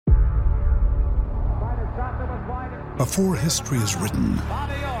Before history is written,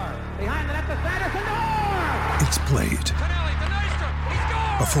 it's played.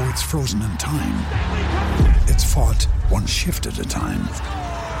 Before it's frozen in time, it's fought one shift at a time.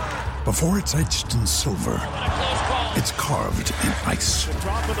 Before it's etched in silver, it's carved in ice.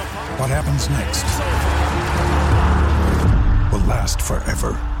 What happens next will last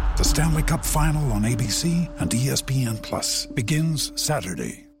forever. The Stanley Cup Final on ABC and ESPN Plus begins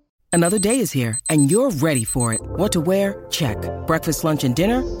Saturday. Another day is here, and you're ready for it. What to wear? Check. Breakfast, lunch, and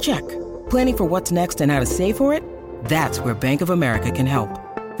dinner? Check. Planning for what's next and how to save for it? That's where Bank of America can help.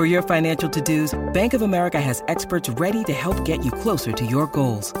 For your financial to-dos, Bank of America has experts ready to help get you closer to your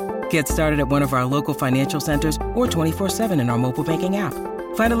goals. Get started at one of our local financial centers or 24/7 in our mobile banking app.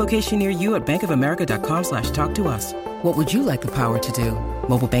 Find a location near you at bankofamerica.com/talktous. What would you like the power to do?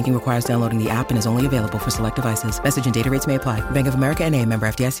 Mobile banking requires downloading the app and is only available for select devices. Message and data rates may apply. Bank of America N.A., member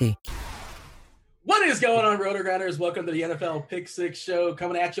FDIC. What is going on, RotoGrinders? Welcome to the NFL Pick Six Show,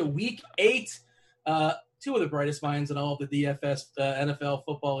 coming at you Week 8. Two of the brightest minds in all of the DFS NFL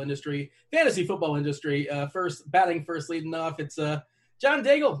football industry, fantasy football industry. Batting first, leading off, it's John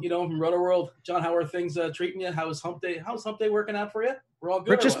Daigle, from Roto World. John, how are things treating you? How's Hump Day working out for you? We're all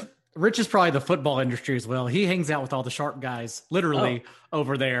good. Rich is probably the football industry as well. He hangs out with all the sharp guys, literally,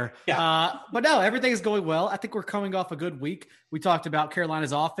 over there. Yeah. But no, everything is going well. I think we're coming off a good week. We talked about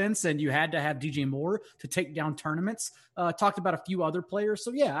Carolina's offense, and you had to have DJ Moore to take down tournaments. Talked about a few other players.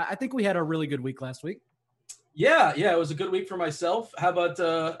 So, yeah, I think we had a really good week last week. Yeah, it was a good week for myself. How about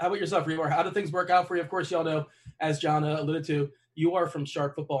yourself, Rebar? How did things work out for you? Of course, y'all know, as John alluded to, you are from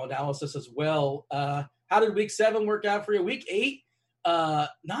Sharp Football Analysis as well. How did Week 7 work out for you? Week 8,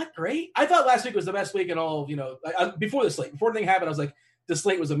 not great. I thought last week was the best week in all of, before the slate. Before anything happened, I was like, the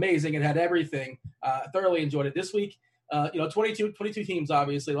slate was amazing. It had everything. Thoroughly enjoyed it. This week, 22 teams,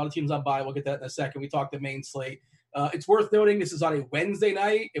 obviously. A lot of teams on bye. We'll get that in a second. We talked the main slate. It's worth noting this is on a Wednesday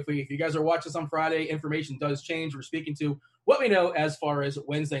night. If you guys are watching this on Friday, information does change. We're speaking to what we know as far as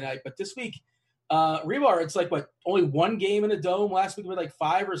Wednesday night. But this week, Rebar, it's like only one game in a dome. Last week we had like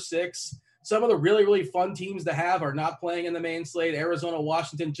 5 or 6. Some of the really, really fun teams to have are not playing in the main slate. Arizona,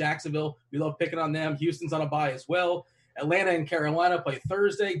 Washington, Jacksonville. We love picking on them. Houston's on a bye as well. Atlanta and Carolina play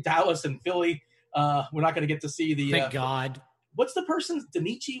Thursday. Dallas and Philly. We're not going to get to see the. Thank God. What's the person's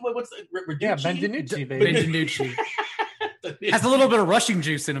DiNucci? What's the Reducci? Yeah, Ben DiNucci, baby. Ben DiNucci. Has a little bit of rushing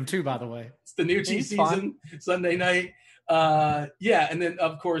juice in him too, by the way. It's the DiNucci season, fun. Sunday night. And then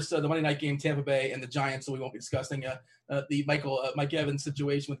of course the Monday night game, Tampa Bay and the Giants. So we won't be discussing the Mike Evans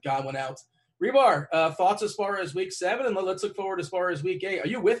situation with Godwin out. Rebar, thoughts as far as Week 7, and let's look forward as far as Week 8. Are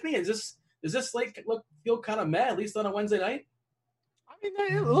you with me? Does this slate feel kind of meh, at least on a Wednesday night? I mean,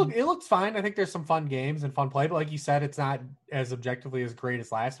 it looks fine. I think there's some fun games and fun play, but like you said, it's not as objectively as great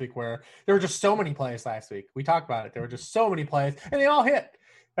as last week, where there were just so many plays last week. We talked about it. There were just so many plays, and they all hit.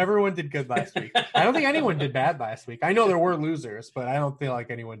 Everyone did good last week. I don't think anyone did bad last week. I know there were losers, but I don't feel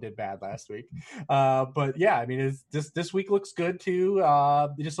like anyone did bad last week. But yeah, I mean, this week looks good too.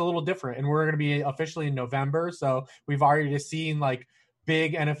 Just a little different, and we're going to be officially in November, so we've already just seen like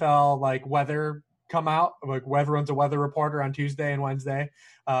big NFL weather come out. Like everyone's a weather reporter on Tuesday and Wednesday,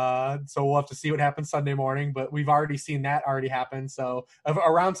 so we'll have to see what happens Sunday morning. But we've already seen that already happen. So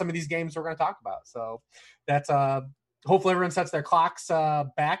around some of these games we're going to talk about. So that's hopefully everyone sets their clocks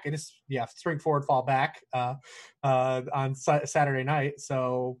back. It is spring forward, fall back on Saturday night.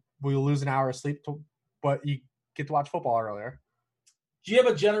 So we'll lose an hour of sleep, but you get to watch football earlier. Do you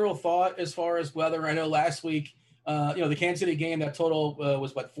have a general thought as far as weather? I know last week, the Kansas City game, that total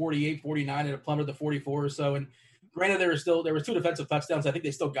was 48, 49, and it plummeted to 44 or so. And granted, there were 2 defensive touchdowns. I think they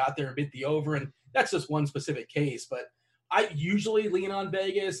still got there and beat the over, and that's just one specific case. But I usually lean on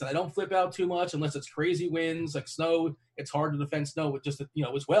Vegas, and I don't flip out too much unless it's crazy winds like snow. It's hard to defend snow with just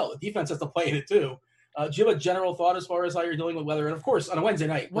as well. The defense has to play in it too. Do you have a general thought as far as how you're dealing with weather? And of course, on a Wednesday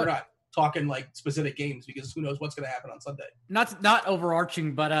night, we're not talking like specific games because who knows what's going to happen on Sunday. Not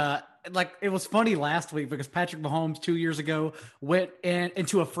overarching, but it was funny last week because Patrick Mahomes 2 years ago went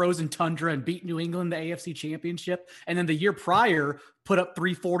into a frozen tundra and beat New England the AFC Championship, and then the year prior put up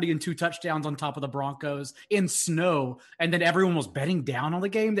 340 and 2 touchdowns on top of the Broncos in snow, and then everyone was betting down on the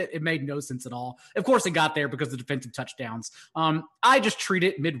game. That it made no sense at all. Of course, it got there because of the defensive touchdowns. I just treat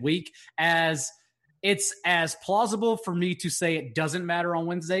it midweek as it's as plausible for me to say it doesn't matter on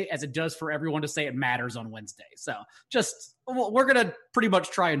Wednesday as it does for everyone to say it matters on Wednesday. So we're going to pretty much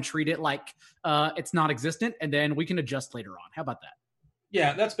try and treat it like it's non-existent, and then we can adjust later on. How about that?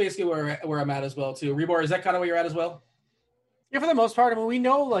 Yeah, that's basically where I'm at as well, too. Rebar, is that kind of where you're at as well? Yeah, for the most part. I mean, we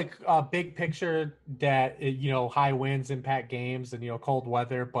know like big picture that high winds impact games and cold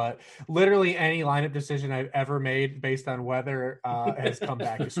weather, but literally any lineup decision I've ever made based on weather has come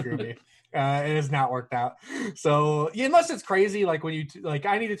back to screw me. It has not worked out. So unless it's crazy, like when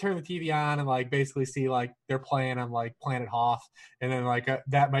I need to turn the TV on and like basically see like they're playing on like Planet Hoth, and then like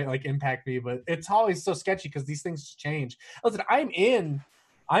that might like impact me. But it's always so sketchy because these things change. Listen, I'm in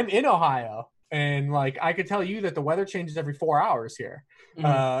Ohio. And like I could tell you that the weather changes every 4 hours here,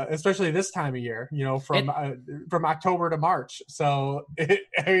 especially this time of year. From October to March. So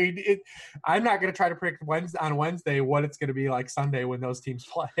I'm not going to try to predict on Wednesday what it's going to be like Sunday when those teams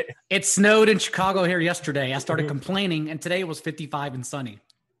play. It snowed in Chicago here yesterday. I started complaining, and today it was 55 and sunny.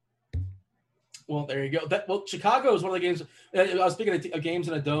 Well, there you go. Chicago is one of the games. I was speaking of games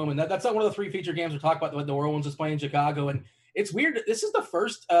in a dome, and that's not one of the 3 feature games we talk about. What New Orleans is playing Chicago, and it's weird. This is the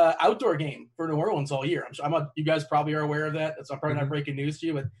first outdoor game for New Orleans all year. You guys probably are aware of that. That's probably not breaking news to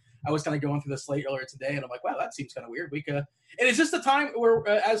you, but I was kind of going through the slate earlier today, and I'm like, wow, that seems kind of weird. And it's just the time where,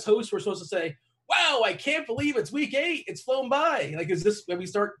 as hosts, we're supposed to say, wow, I can't believe it's week 8. It's flown by. Like, is this when you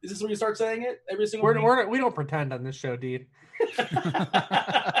start saying it every single week? We don't pretend on this show, Dean.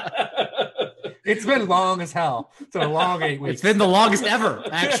 It's been long as hell. It's been a long 8 weeks. It's been the longest ever,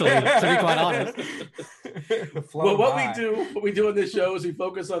 actually, to be quite honest. Well, what we do in this show is we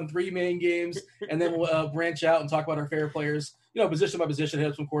focus on 3 main games, and then we'll branch out and talk about our favorite players, position by position, hit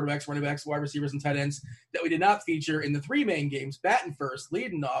up some quarterbacks, running backs, wide receivers, and tight ends that we did not feature in the 3 main games. Batting first,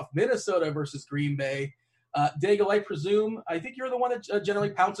 leading off, Minnesota versus Green Bay. Daigle, I think you're the one that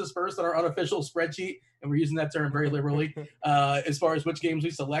generally pounces first on our unofficial spreadsheet, and we're using that term very liberally as far as which games we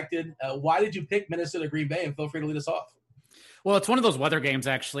selected. Why did you pick Minnesota Green Bay? And feel free to lead us off. Well, it's one of those weather games,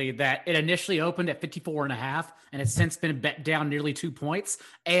 actually, that it initially opened at 54.5, and it's since been bet down nearly 2 points.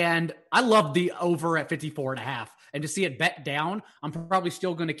 And I love the over at 54.5. And to see it bet down, I'm probably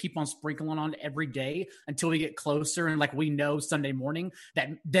still going to keep on sprinkling on every day until we get closer. And like we know Sunday morning, that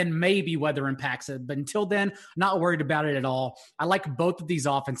then maybe weather impacts it. But until then, not worried about it at all. I like both of these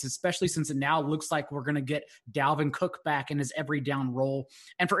offenses, especially since it now looks like we're going to get Dalvin Cook back in his every down role.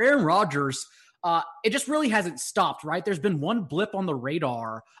 And for Aaron Rodgers, it just really hasn't stopped, right? There's been one blip on the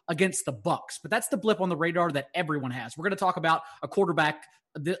radar against the Bucs, but that's the blip on the radar that everyone has. We're going to talk about a quarterback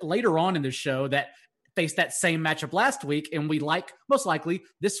later on in this show that faced that same matchup last week, and we like most likely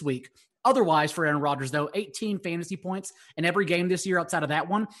this week. Otherwise, for Aaron Rodgers, though, 18 fantasy points in every game this year outside of that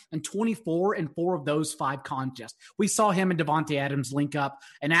one, and 24 in 4 of those 5 contests. We saw him and Devontae Adams link up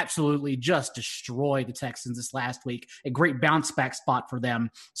and absolutely just destroy the Texans this last week. A great bounce-back spot for them.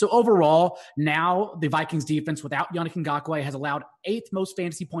 So overall, now the Vikings defense without Yannick Ngakoue has allowed 8th most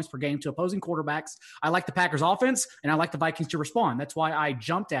fantasy points per game to opposing quarterbacks. I like the Packers offense, and I like the Vikings to respond. That's why I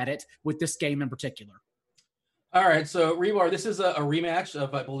jumped at it with this game in particular. All right, so Rebar, this is a rematch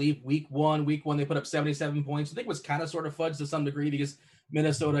of, I believe, week one. Week 1, they put up 77 points. I think it was kind of sort of fudged to some degree because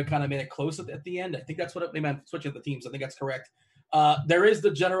Minnesota kind of made it close at the end. I think that's what they meant, switching the teams. I think that's correct. There is the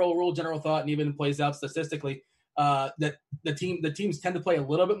general thought, and even plays out statistically, that the teams tend to play a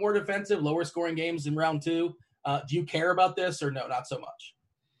little bit more defensive, lower scoring games in round 2. Do you care about this or no, not so much?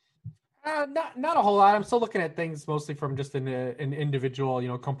 Not a whole lot. I'm still looking at things mostly from just an individual,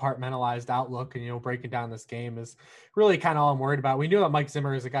 compartmentalized outlook, and breaking down this game is really kind of all I'm worried about. We knew that Mike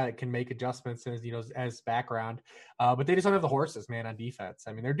Zimmer is a guy that can make adjustments as background, but they just don't have the horses, man, on defense.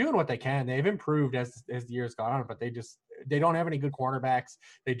 I mean, they're doing what they can. They've improved as the years gone on, but they don't have any good cornerbacks.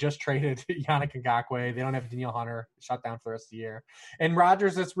 They just traded Yannick Ngakoue. They don't have Danielle Hunter shut down for the rest of the year. And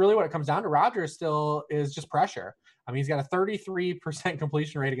Rodgers, that's really what it comes down to. Rodgers still is just pressure. I mean, he's got a 33%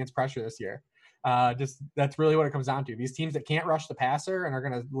 completion rate against pressure this year. That's really what it comes down to. These teams that can't rush the passer and are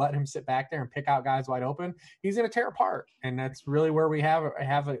going to let him sit back there and pick out guys wide open, he's going to tear apart. And that's really where we have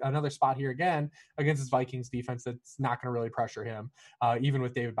another spot here again against this Vikings defense that's not going to really pressure him, even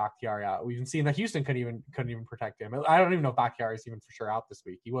with David Bakhtiari out. We've even seen that Houston couldn't even protect him. I don't even know if Bakhtiari is even for sure out this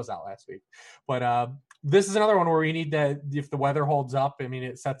week. He was out last week. But this is another one where we need that. If the weather holds up, I mean,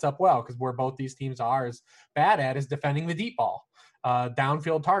 it sets up well, because where both these teams are is bad at is defending the deep ball.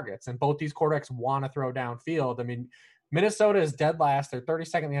 Downfield targets, and both these quarterbacks want to throw downfield. I mean, Minnesota is dead last. They're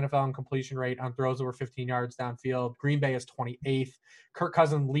 32nd in the NFL in completion rate on throws over 15 yards downfield. Green Bay is 28th. Kirk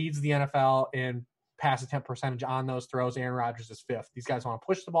Cousins leads the NFL in pass attempt percentage on those throws. Aaron Rodgers is 5th. These guys want to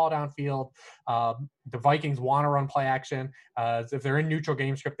push the ball downfield. The Vikings want to run play action. If they're in neutral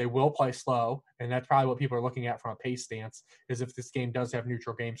game script, they will play slow. And that's probably what people are looking at from a pace stance, is if this game does have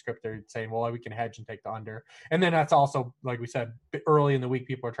neutral game script, they're saying, well, we can hedge and take the under. And then that's also, like we said, early in the week,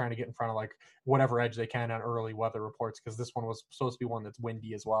 people are trying to get in front of like whatever edge they can on early weather reports, because this one was supposed to be one that's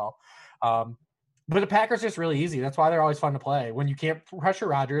windy as well. But the Packers are just really easy. That's why they're always fun to play. When you can't pressure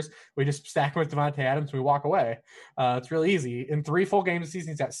Rodgers, we just stack him with Davante Adams and we walk away. It's really easy. In 3 full games this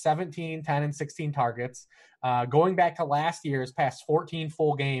season, he's got 17, 10, and 16 targets. Going back to last year's past 14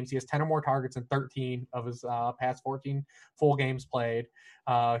 full games, he has 10 or more targets in 13 of his past 14 full games played.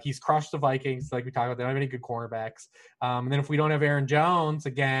 He's crushed the Vikings, like we talked about. They don't have any good cornerbacks. And then if we don't have Aaron Jones,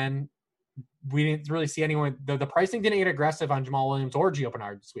 again, we didn't really see anyone. The pricing didn't get aggressive on Jamal Williams or Gio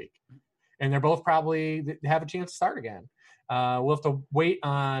Bernard this week. And they're both probably have a chance to start again. We'll have to wait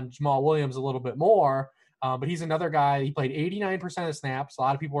on Jamal Williams a little bit more, but he's another guy. He played 89% of the snaps. A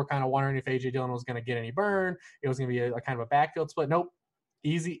lot of people were kind of wondering if A.J. Dillon was going to get any burn. It was going to be a kind of a backfield split. Nope.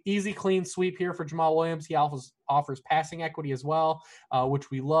 Easy, clean sweep here for Jamal Williams. He offers passing equity as well, which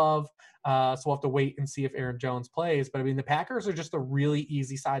we love. So we'll have to wait and see if Aaron Jones plays. But, I mean, the Packers are just a really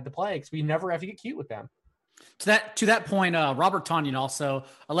easy side to play because we never have to get cute with them. To that point, Robert Tonyan also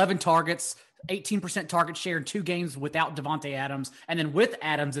 11 targets, 18% target share in 2 games without Davante Adams. And then with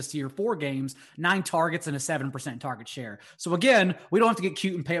Adams this year, 4 games, 9 targets and a 7% target share. So again, we don't have to get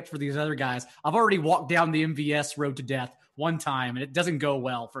cute and pay up for these other guys. I've already walked down the MVS road to death one time and it doesn't go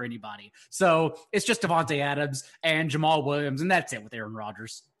well for anybody. So it's just Davante Adams and Jamal Williams. And that's it with Aaron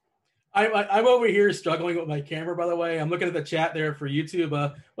Rodgers. I'm over here struggling with my camera, by the way. I'm looking at the chat there for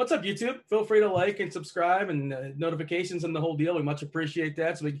YouTube. What's up, YouTube? Feel free to like and subscribe and notifications and the whole deal. We much appreciate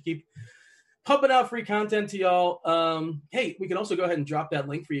that so we can keep pumping out free content to y'all. Hey, we can also go ahead and drop that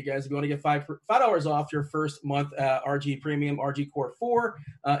link for you guys if you want to get $5 off your first month RG Premium, RG Core 4.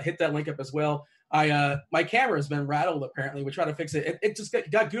 Hit that link up as well. My camera has been rattled, apparently. We tried to fix it. It just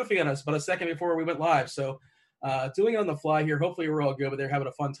got goofy on us about a second before we went live. So doing it on the fly here. Hopefully we're all good, but they're having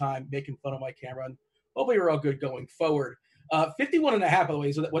a fun time making fun of my camera. And hopefully we're all good going forward. 51.5, by the way,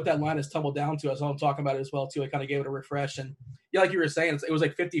 is what that line has tumbled down to. I saw I'm talking about it as well, too. I kind of gave it a refresh. And yeah, like you were saying, it was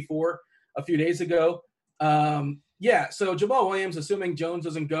like 54 a few days ago. So Jamal Williams, assuming Jones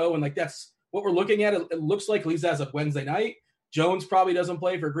doesn't go, and like that's what we're looking at. It looks like at least as of Wednesday night, Jones probably doesn't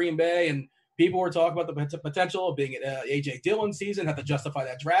play for Green Bay, and people were talking about the potential of being an A.J. Dillon season, have to justify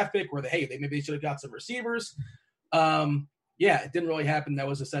that draft pick where they maybe should have got some receivers. It didn't really happen. That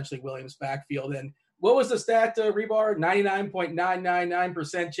was essentially Williams' backfield. And what was the stat, Rebar?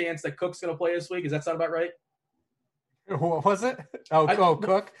 99.999% chance that Cook's going to play this week. Does that sound about right? What was it?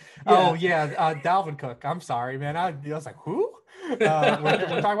 Cook. Yeah. Dalvin Cook. I'm sorry, man. I was like, who? We're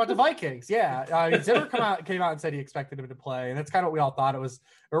talking about the Vikings. Yeah. Zimmer came out and said he expected him to play, and that's kind of what we all thought. It was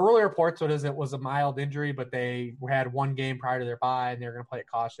early reports. It was a mild injury, but they had one game prior to their bye, and they're going to play it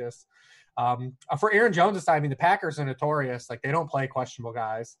cautious. For Aaron Jones' side, I mean, the Packers are notorious. Like, they don't play questionable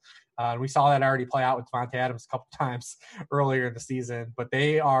guys. We saw that already play out with Davante Adams a couple times earlier in the season, but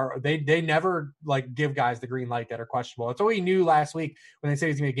they never like give guys the green light that are questionable. It's what we knew last week when they said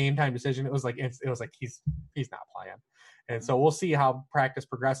he's going to be a game time decision. It was like he's not playing. And so we'll see how practice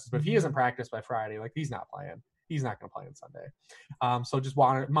progresses, but if he isn't practiced by Friday, like he's not playing. He's not going to play on Sunday. So just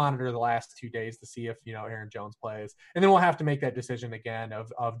monitor the last 2 days to see if, Aaron Jones plays. And then we'll have to make that decision again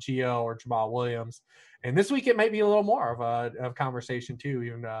of Gio or Jamal Williams. And this week it might be a little more of a conversation too.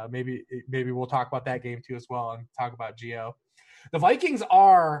 Even maybe we'll talk about that game too as well and talk about Gio. The Vikings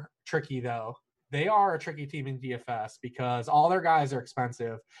are tricky though. They are a tricky team in DFS because all their guys are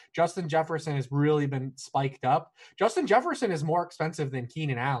expensive. Justin Jefferson has really been spiked up. Justin Jefferson is more expensive than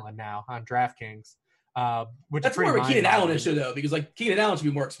Keenan Allen now on DraftKings. Which that's more of a Keenan Allen issue though, because like Keenan Allen should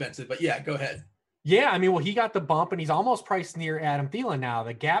be more expensive, but yeah, go ahead. Yeah. I mean, well, he got the bump and he's almost priced near Adam Thielen now.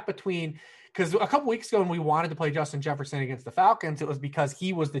 The gap between, because a couple weeks ago when we wanted to play Justin Jefferson against the Falcons, it was because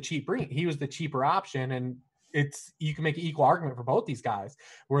he was the cheaper option. And you can make an equal argument for both these guys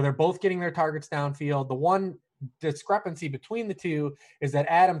where they're both getting their targets downfield. The one discrepancy between the two is that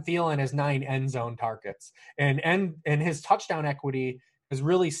Adam Thielen has 9 end zone targets and his touchdown equity has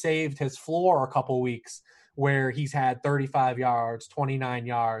really saved his floor a couple weeks where he's had 35 yards, 29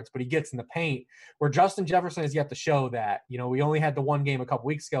 yards, but he gets in the paint where Justin Jefferson has yet to show that. We only had the one game a couple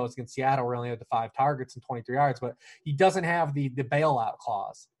weeks ago against Seattle where he only had the 5 targets and 23 yards, but he doesn't have the bailout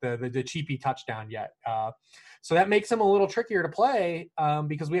clause, the cheapy touchdown yet. So that makes him a little trickier to play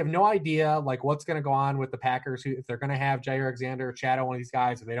because we have no idea like what's going to go on with the Packers, if they're going to have Jair Alexander shadow one of these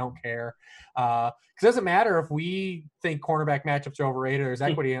guys, if they don't care. Because it doesn't matter if we think cornerback matchups are overrated, there's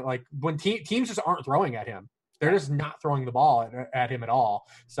equity. Like when teams just aren't throwing at him. They're just not throwing the ball at him at all.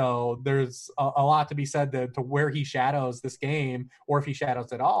 So there's a lot to be said to where he shadows this game, or if he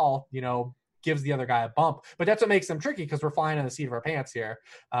shadows at all, gives the other guy a bump. But that's what makes them tricky because we're flying on the seat of our pants here.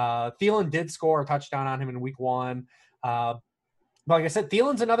 Thielen did score a touchdown on him in week 1. But like I said,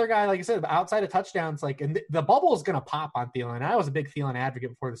 Thielen's another guy, like I said, outside of touchdowns, and the bubble is going to pop on Thielen. I was a big Thielen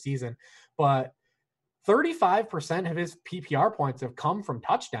advocate before the season, but 35% of his PPR points have come from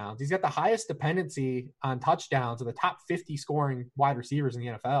touchdowns. He's got the highest dependency on touchdowns of the top 50 scoring wide receivers in the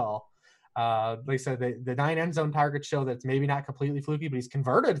NFL. They said the 9 end zone targets show that it's maybe not completely fluky, but he's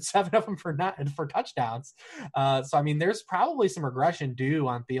converted 7 of them for touchdowns. So, I mean, there's probably some regression due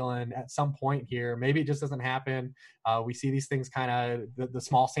on Thielen at some point here. Maybe it just doesn't happen. We see these things kind of the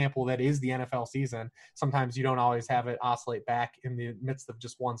small sample that is the NFL season. Sometimes you don't always have it oscillate back in the midst of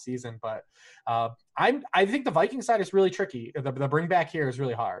just one season. But I think the Viking side is really tricky. The bring back here is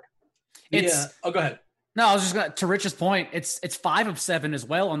really hard. Go ahead. No, I was just going to Rich's point. It's 5 of 7 as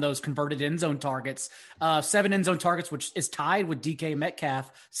well on those converted end zone targets. 7 end zone targets, which is tied with DK Metcalf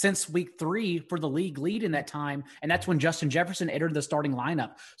since week 3 for the league lead in that time. And that's when Justin Jefferson entered the starting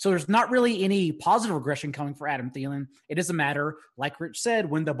lineup. So there's not really any positive regression coming for Adam Thielen. It is a matter, like Rich said,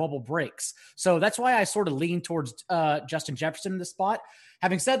 when the bubble breaks. So that's why I sort of lean towards Justin Jefferson in this spot.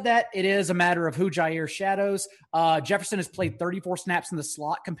 Having said that, it is a matter of who Jair shadows. Jefferson has played 34 snaps in the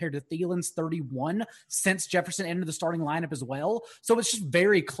slot compared to Thielen's 31 since Jefferson entered the starting lineup as well. So it's just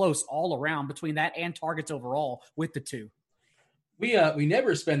very close all around between that and targets overall with the two. We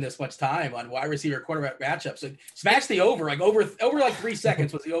never spend this much time on wide receiver quarterback matchups. Like, smash the over like 3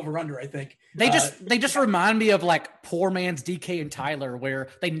 seconds was the over under. I think they just remind me of like poor man's DK and Tyler, where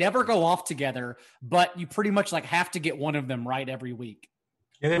they never go off together, but you pretty much like have to get one of them right every week.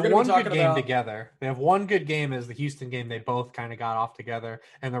 Yeah, they have one good game together. They have one good game as the Houston game. They both kind of got off together,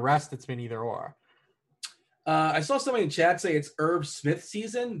 and the rest it's been either or. I saw somebody in chat say it's Irv Smith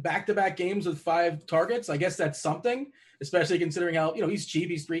season, back-to-back games with 5 targets. I guess that's something, especially considering how, he's cheap.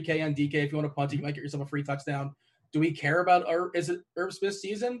 He's $3K on DK. If you want to punt, you might get yourself a free touchdown. Do we care about is it Irv Smith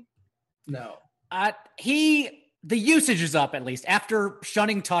season? No. The usage is up, at least. After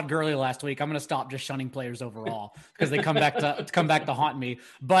shunning Todd Gurley last week, I'm going to stop just shunning players overall because they come back to haunt me.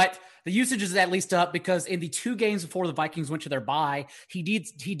 But the usage is at least up because in the 2 games before the Vikings went to their bye, he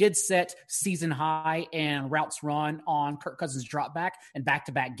did set season high and routes run on Kirk Cousins drop back and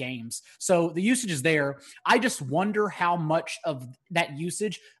back-to-back games. So the usage is there. I just wonder how much of that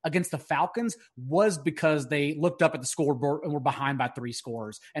usage against the Falcons was because they looked up at the scoreboard and were behind by 3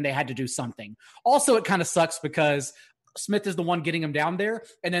 scores and they had to do something. Also, it kind of sucks because Smith is the one getting him down there,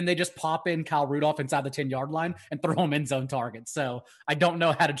 and then they just pop in Kyle Rudolph inside the 10-yard line and throw him end zone targets. So I don't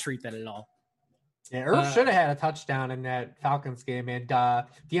know how to treat that at all. Yeah, Irv should have had a touchdown in that Falcons game, and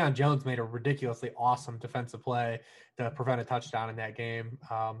Deion Jones made a ridiculously awesome defensive play to prevent a touchdown in that game.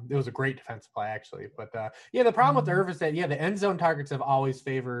 It was a great defensive play, actually. But, the problem with Irv is that, the end zone targets have always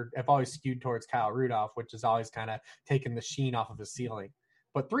skewed towards Kyle Rudolph, which has always kind of taken the sheen off of his ceiling.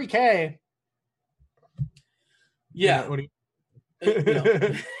 But 3K – yeah.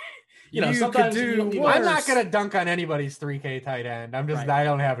 Sometimes I'm not going to dunk on anybody's 3K tight end. I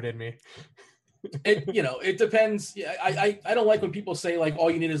don't have it in me. It depends. I don't like when people say like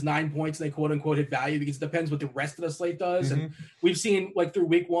all you need is 9 points and they quote unquote hit value, because it depends what the rest of the slate does. Mm-hmm. And we've seen like through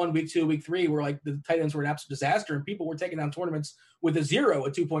week 1, week 2, week 3, where like the tight ends were an absolute disaster and people were taking down tournaments with a 0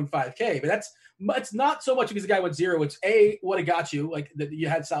 at 2.5K. But it's not so much because the guy went 0. It's A, what it got you, like that you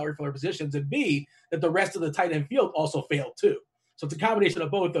had salary filler positions, and B, that the rest of the tight end field also failed too. So it's a combination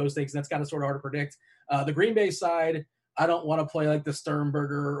of both those things, and that's kind of sort of hard to predict. The Green Bay side, I don't want to play like the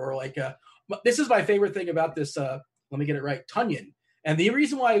Sternberger or like this is my favorite thing about this. Let me get it right. Tunyon. And the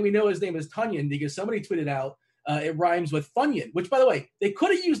reason why we know his name is Tunyon, because somebody tweeted out it rhymes with Funyun, which, by the way, they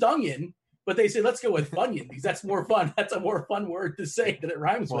could have used onion, but they said, let's go with Funyun because that's more fun. That's a more fun word to say that it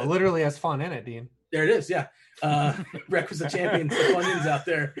rhymes with. Well, it literally has fun in it, Dean. There it is. Yeah. Requisite champions, the Funyuns out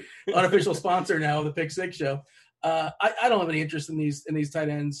there. Unofficial sponsor now of the Pick Six Show. I don't have any interest in these tight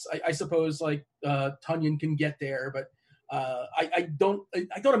ends. I suppose like Tunyon can get there, but I don't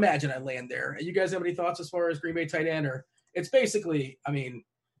imagine I land there. You guys have any thoughts as far as Green Bay tight end? Or it's basically, I mean,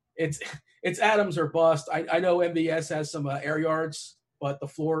 it's Adams or bust. I know MVS has some air yards, but the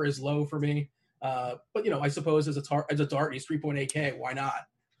floor is low for me. But I suppose as a dart, he's 3.8K. Why not?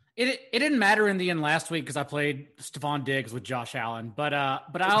 It didn't matter in the end last week because I played Stephon Diggs with Josh Allen, but I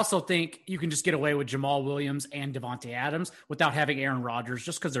also think you can just get away with Jamal Williams and Devontae Adams without having Aaron Rodgers,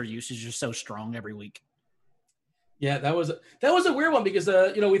 just because their usage is so strong every week. Yeah, that was a weird one because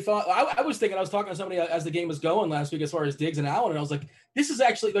we thought I was talking to somebody as the game was going last week as far as Diggs and Allen, and I was like, this is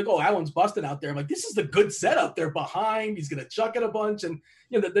actually like, oh, Allen's busting out there. I'm like, this is the good setup. They're behind. He's going to chuck it a bunch, and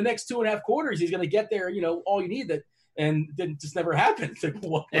the next 2.5 quarters he's going to get there. All you need that. And then just never happened. Like,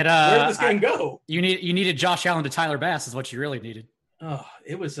 where did this game go? You needed Josh Allen to Tyler Bass is what you really needed. Oh,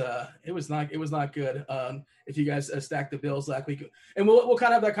 it was not good. If you guys stacked the Bills last week, and we'll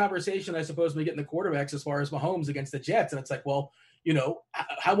kind of have that conversation, I suppose, when we get in the quarterbacks as far as Mahomes against the Jets, and it's like, well,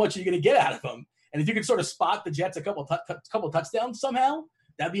 how much are you going to get out of them? And if you could sort of spot the Jets a couple touchdowns somehow,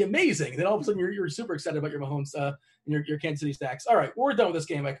 that'd be amazing. Then all of a sudden you're super excited about your Mahomes and your Kansas City stacks. All right, we're done with this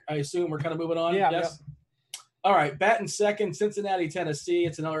game. I assume we're kind of moving on. Yeah. Yes. Yeah. All right, batting second, Cincinnati, Tennessee.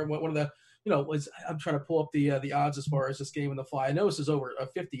 It's another one of the. I'm trying to pull up the odds as far as this game in the fly. I know this is over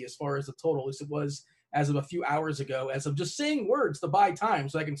 50 as far as the total, at least it was as of a few hours ago. As I'm just saying words to buy time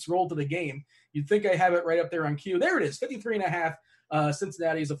so I can scroll to the game. You'd think I have it right up there on cue. There it is, 53.5.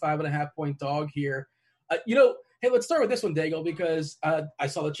 Cincinnati is a 5.5-point dog here. Hey, let's start with this one, Daigle, because I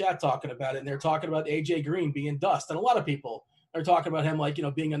saw the chat talking about it, and they're talking about AJ Green being dust, and a lot of people are talking about him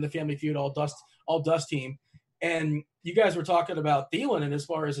being on the Family Feud all dust team. And you guys were talking about Thielen and as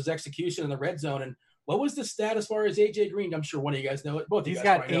far as his execution in the red zone. And what was the stat as far as AJ Green? I'm sure one of you guys know it. Both of you guys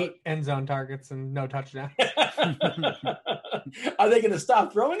got 8 end zone targets and no touchdown. Are they going to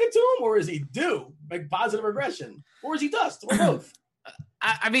stop throwing it to him, or is he due? Like positive regression, or is he dust, or both?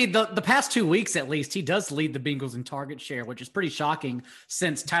 I mean, the past 2 weeks, at least, he does lead the Bengals in target share, which is pretty shocking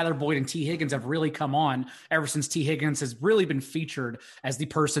since Tyler Boyd and T. Higgins have really come on ever since T. Higgins has really been featured as the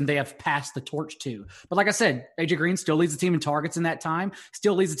person they have passed the torch to. But like I said, AJ Green still leads the team in targets in that time,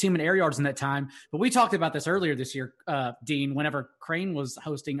 still leads the team in air yards in that time. But we talked about this earlier this year, Dean, whenever Crane was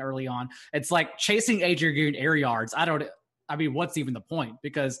hosting early on. It's like chasing AJ Green air yards. What's even the point?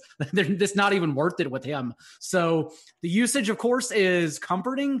 Because it's not even worth it with him. So the usage, of course, is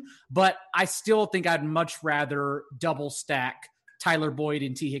comforting, but I still think I'd much rather double stack Tyler Boyd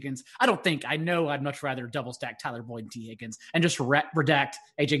and T. Higgins. I know I'd much rather double stack Tyler Boyd and T. Higgins and just redact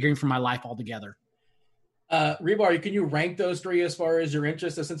AJ Green from my life altogether. Rebar, can you rank those three as far as your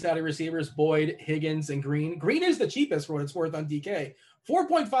interest of Cincinnati receivers, Boyd, Higgins, and Green? Green is the cheapest for what it's worth on DK.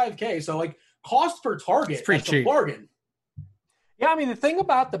 4.5K. So cost per target, it's pretty cheap. A bargain. Yeah, I mean, the thing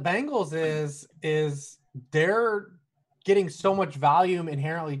about the Bengals is they're getting so much volume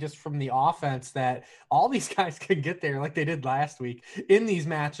inherently just from the offense that all these guys can get there like they did last week in these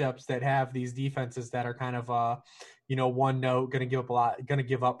matchups that have these defenses that are kind of one note, going to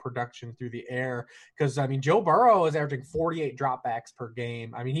give up production through the air. Because Joe Burrow is averaging 48 dropbacks per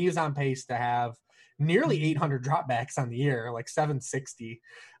game. I mean, he is on pace to have nearly 800 dropbacks on the year, like 760,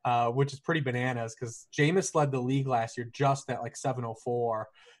 which is pretty bananas because Jameis led the league last year just at 704.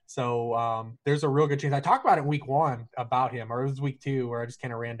 So there's a real good chance. I talked about it in week 1 about him, or it was week 2 where I just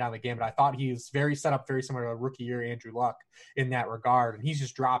kind of ran down the game, but I thought he was very similar to rookie year Andrew Luck in that regard. And he's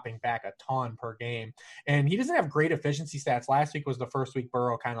just dropping back a ton per game. And he doesn't have great efficiency stats. Last week was the first week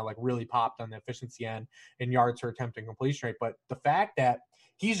Burrow kind of really popped on the efficiency end in yards per attempt and completion rate. But the fact that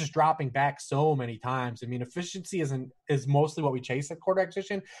he's just dropping back so many times. I mean, efficiency is mostly what we chase at quarterback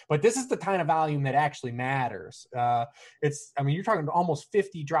position, but this is the kind of volume that actually matters. You're talking almost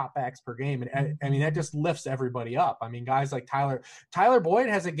 50 dropbacks per game. And that just lifts everybody up. I mean, guys like Tyler Boyd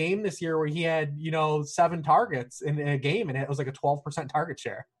has a game this year where he had, 7 targets in a game and it was a 12% target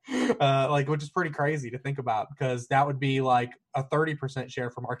share, which is pretty crazy to think about because that would be a 30% share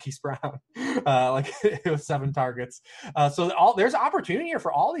for Marquise Brown, it was 7 targets. So there's opportunity here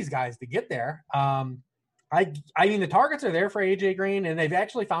for all these guys to get there. The targets are there for AJ Green, and they've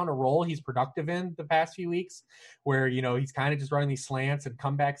actually found a role he's productive in the past few weeks where, he's kind of just running these slants and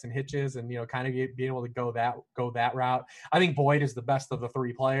comebacks and hitches and, kind of being able to go that route. I think Boyd is the best of the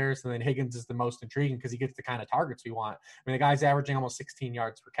 3 players, and then Higgins is the most intriguing because he gets the kind of targets we want. The guy's averaging almost 16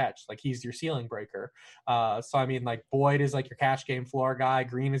 yards per catch. He's your ceiling breaker. Boyd is your cash game floor guy.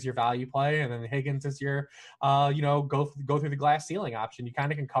 Green is your value play, and then Higgins is your, go through the glass ceiling option. You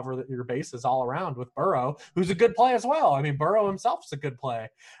kind of can cover your bases all around with Burrow, who's a good play as well. Burrow himself is a good play.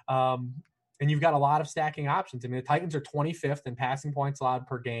 And you've got a lot of stacking options. The Titans are 25th in passing points allowed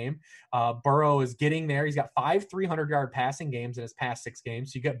per game. Burrow is getting there. He's got 5 300-yard passing games in his past 6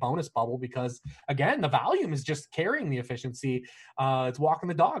 games. So you get bonus bubble because, again, the volume is just carrying the efficiency. It's walking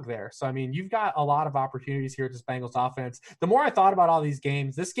the dog there. So, you've got a lot of opportunities here at this Bengals offense. The more I thought about all these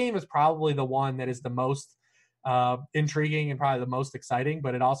games, this game is probably the one that is the most intriguing and probably the most exciting,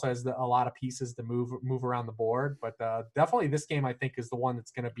 but it also has a lot of pieces to move around the board. But definitely this game, I think, is the one that's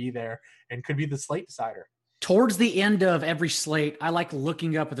going to be there and could be the slate decider. Towards the end of every slate, I like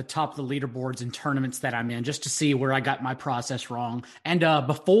looking up at the top of the leaderboards and tournaments that I'm in just to see where I got my process wrong. And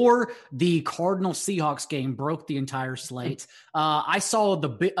before the Cardinals Seahawks game broke the entire slate, I saw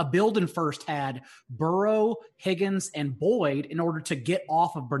a build in first had Burrow, Higgins, and Boyd in order to get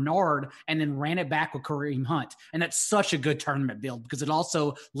off of Bernard and then ran it back with Kareem Hunt. And that's such a good tournament build because it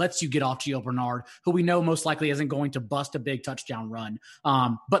also lets you get off Gio Bernard, who we know most likely isn't going to bust a big touchdown run,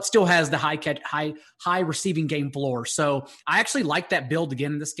 but still has the high receiving game floor. So I actually like that build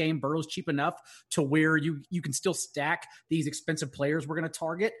again in this game. Burrow's cheap enough to where you can still stack these expensive players we're going to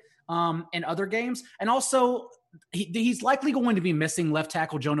target. in other games. And also, he's likely going to be missing left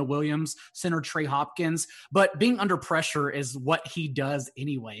tackle Jonah Williams, center Trey Hopkins, but being under pressure is what he does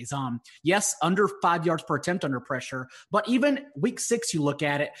anyways. Yes, under 5 yards per attempt under pressure, but even week 6, you look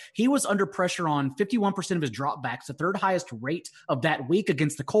at it, he was under pressure on 51% of his dropbacks, the third highest rate of that week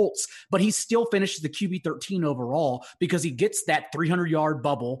against the Colts, but he still finishes the QB 13 overall because he gets that 300-yard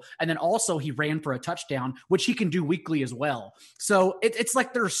bubble, and then also he ran for a touchdown, which he can do weekly as well. So it's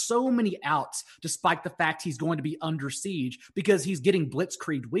like there's so many outs despite the fact he's going to be under siege because he's getting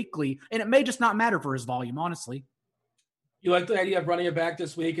blitzkrieged weekly, and it may just not matter for his volume, honestly. You like the idea of running it back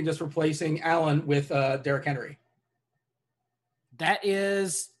this week and just replacing Allen with Derrick Henry? That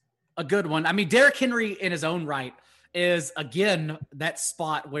is a good one. I mean, Derrick Henry in his own right is, again, that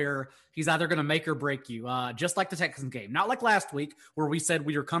spot where he's either going to make or break you, just like the Texans game. Not like last week where we said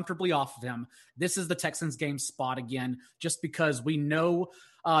we were comfortably off of him. This is the Texans game spot again, just because we know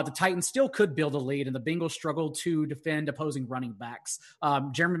the Titans still could build a lead, and the Bengals struggled to defend opposing running backs.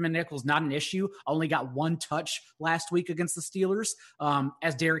 Jeremy McNichols, not an issue. Only got 1 touch last week against the Steelers,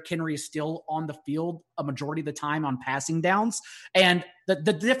 as Derrick Henry is still on the field a majority of the time on passing downs. And the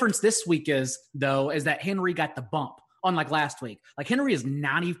difference this week is that Henry got the bump, unlike last week. Like, Henry is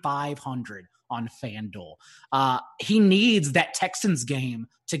 9,500 on FanDuel. He needs that Texans game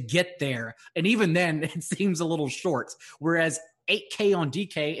to get there. And even then, it seems a little short. Whereas 8K on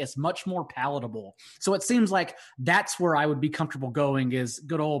DK is much more palatable. So it seems like that's where I would be comfortable going, is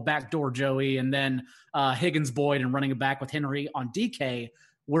good old backdoor Joey and then Higgins Boyd and running it back with Henry on DK.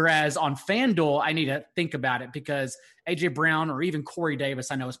 Whereas on FanDuel, I need to think about it because AJ Brown or even Corey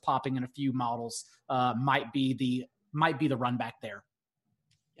Davis, I know, is popping in a few models, might be the run back there.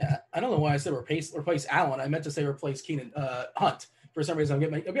 Yeah, I don't know why I said replace Allen. I meant to say replace Keenan Hunt. For some reason,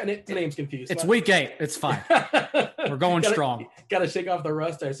 I'm getting the names confused. It's week 8. It's fine. We're going strong. Got to shake off the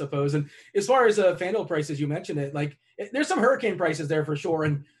rust, I suppose. And as far as FanDuel prices, you mentioned it. Like, there's some hurricane prices there for sure,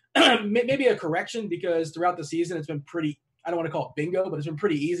 and maybe a correction because throughout the season it's been pretty. I don't want to call it bingo, but it's been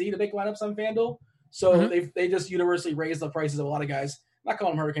pretty easy to make lineups on FanDuel. So they just universally raised the prices of a lot of guys. I'm not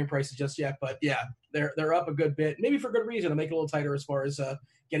calling them hurricane prices just yet, but yeah, they're up a good bit, maybe for good reason to make it a little tighter as far as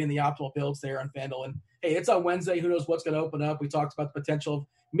getting the optimal builds there on FanDuel. And hey, it's on Wednesday. Who knows what's going to open up? We talked about the potential of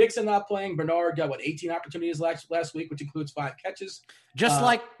Mixon not playing. Bernard got 18 opportunities last week, which includes 5 catches. Just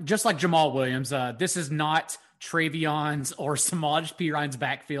like Jamal Williams. This is not Travion's or Samaj P.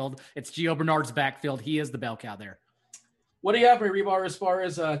 backfield. It's Gio Bernard's backfield. He is the bell cow there. What do you have for Rebar as far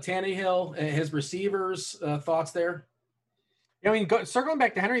as Tannehill and his receivers? Thoughts there? I mean, circling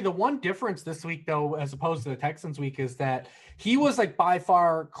back to Henry, the one difference this week, though, as opposed to the Texans week, is that he was like by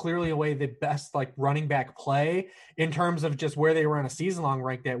far clearly away the best like running back play in terms of just where they were on a season long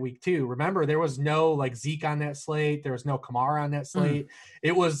rank that week too. Remember, there was no like Zeke on that slate. There was no Kamara on that slate.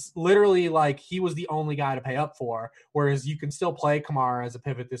 It was literally like he was the only guy to pay up for, whereas you can still play Kamara as a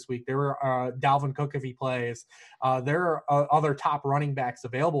pivot this week. There were Dalvin Cook if he plays. There are other top running backs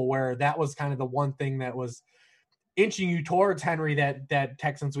available where that was kind of the one thing that was inching you towards Henry that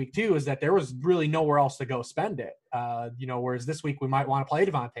Texans week 2 is that there was really nowhere else to go spend it. Whereas this week we might want to play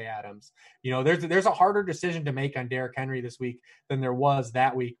Devontae Adams. There's a harder decision to make on Derrick Henry this week than there was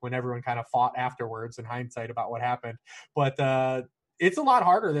that week when everyone kind of fought afterwards in hindsight about what happened. But it's a lot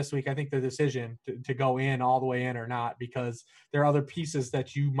harder this week, I think, the decision to go in all the way in or not, because there are other pieces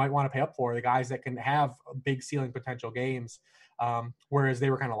that you might want to pay up for, the guys that can have big ceiling potential games, whereas they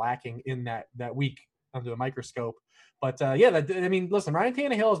were kind of lacking in that week under the microscope. But listen, Ryan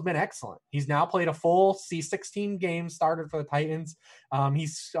Tannehill has been excellent. He's now played a full 16 games started for the Titans.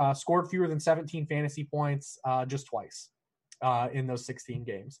 He's scored fewer than 17 fantasy points just twice in those 16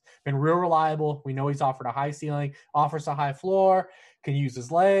 games. Been real reliable. We know he's offered a high ceiling, offers a high floor, can use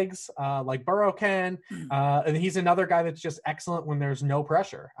his legs like Burrow can. And he's another guy that's just excellent when there's no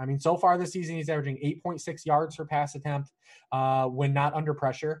pressure. I mean, so far this season, he's averaging 8.6 yards per pass attempt when not under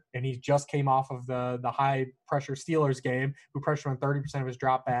pressure. And he just came off of the high pressure Steelers game, who pressured on 30% of his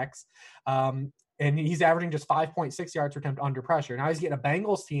dropbacks. And he's averaging just 5.6 yards per attempt under pressure. Now he's getting a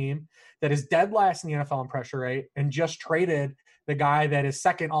Bengals team that is dead last in the NFL in pressure rate and just traded the guy that is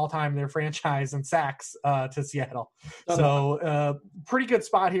second all-time in their franchise in sacks to Seattle. So pretty good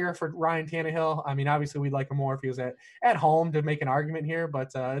spot here for Ryan Tannehill. I mean, obviously we'd like him more if he was at home to make an argument here,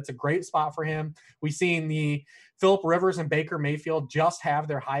 but it's a great spot for him. We've seen the Phillip Rivers and Baker Mayfield just have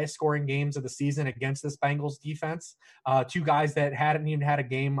their highest scoring games of the season against this Bengals defense. 2 guys that hadn't even had a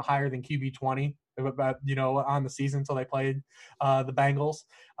game higher than QB 20. On the season until they played the Bengals.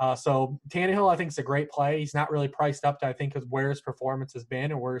 So Tannehill, I think, is a great play. He's not really priced up to, I think, where his performance has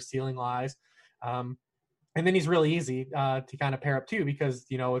been and where his ceiling lies. And then he's really easy to kind of pair up too, because,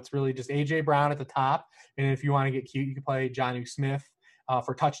 it's really just A.J. Brown at the top. And if you want to get cute, you can play Jonnu Smith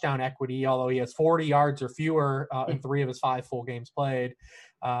for touchdown equity, although he has 40 yards or fewer in 3 of his 5 full games played.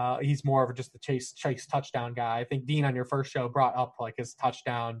 He's more of just the chase touchdown guy. I think Dean on your first show brought up like his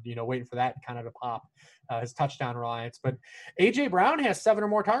touchdown, waiting for that kind of to pop, his touchdown reliance. But A.J. Brown has 7 or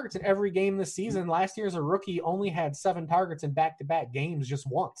more targets in every game this season. Last year as a rookie only had 7 targets in back-to-back games just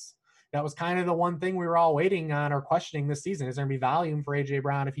once. That was kind of the one thing we were all waiting on or questioning this season. Is there going to be volume for A.J.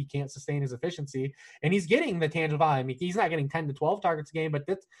 Brown if he can't sustain his efficiency? And he's getting the tangible volume. he's not getting 10 to 12 targets a game, but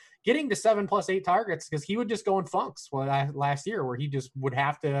that's getting to 7 plus 8 targets, because he would just go in funks last year where he just would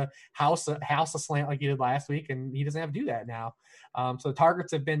have to house a slant like he did last week, and he doesn't have to do that now. So the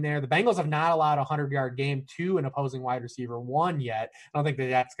targets have been there. The Bengals have not allowed a 100-yard game to an opposing wide receiver one yet. I don't think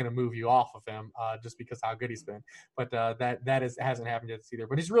that's going to move you off of him just because how good he's been. But hasn't happened yet either.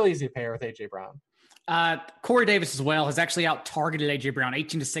 But he's really easy to pair with A.J. Brown. Corey Davis as well has actually out-targeted A.J. Brown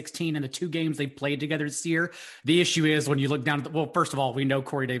 18-16 in the 2 games they played together this year. The issue is when you look down at first of all, we know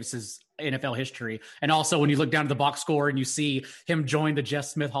Corey Davis's NFL history. And also when you look down at the box score and you see him join the Jeff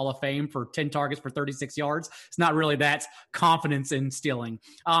Smith Hall of Fame for 10 targets for 36 yards, it's not really that confidence instilling.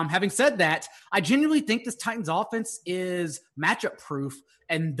 Having said that, I genuinely think this Titans offense is matchup proof.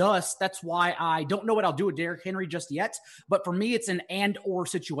 And thus, that's why I don't know what I'll do with Derrick Henry just yet. But for me, it's an and/or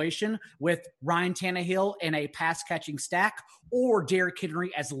situation with Ryan Tannehill in a pass-catching stack or Derrick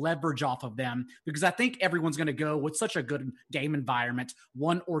Henry as leverage off of them, because I think everyone's going to go with such a good game environment,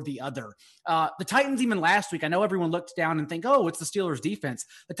 one or the other. The Titans, even last week, I know everyone looked down and think, oh, it's the Steelers defense.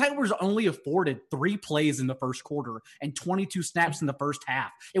 The Titans only afforded 3 plays in the first quarter and 22 snaps in the first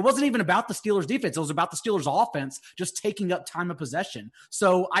half. It wasn't even about the Steelers defense. It was about the Steelers offense just taking up time of possession.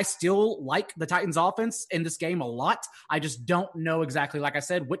 So I still like the Titans offense in this game a lot. I just don't know exactly, like I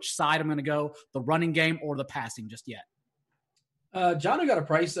said, which side I'm going to go, the running game or the passing just yet. John got a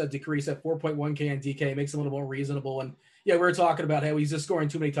price decrease at 4.1K on DK, makes it a little more reasonable. And yeah, we were talking about how he's just scoring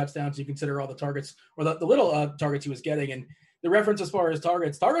too many touchdowns. You consider all the targets or the little targets he was getting. And the reference as far as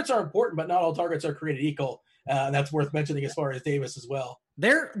targets are important, but not all targets are created equal. And that's worth mentioning as far as Davis as well.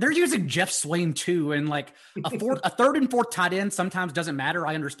 They're using Jeff Swain too, and like a third and fourth tight end sometimes doesn't matter.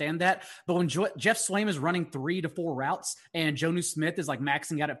 I understand that, but when Jeff Swain is running 3 to 4 routes and Jonnu Smith is like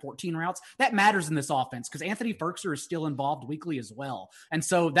maxing out at 14 routes, that matters in this offense because Anthony Firkser is still involved weekly as well, and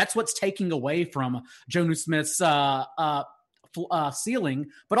so that's what's taking away from Jonnu Smith's ceiling.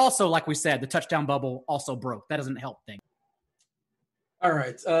 But also, like we said, the touchdown bubble also broke. That doesn't help things. All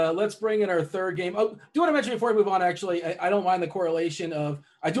right, let's bring in our third game. Oh, do want to mention before we move on, actually, I don't mind the correlation of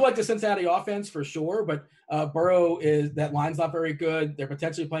 – I do like the Cincinnati offense for sure, but Burrow that line's not very good. They're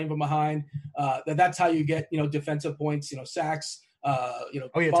potentially playing from behind. That's how you get, defensive points, sacks,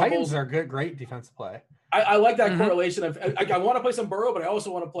 Titans are good, great defensive play. I like that correlation of I want to play some Burrow, but I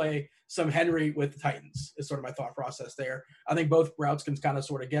also want to play some Henry with the Titans is sort of my thought process there. I think both routes can kind of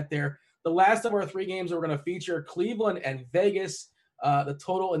sort of get there. The last of our 3 games that we're going to feature, Cleveland and Vegas. The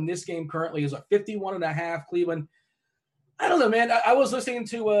total in this game currently is a 51.5. Cleveland. I don't know, man. I was listening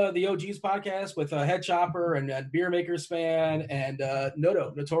to the OG's podcast with Head Chopper and Beer Makers Fan and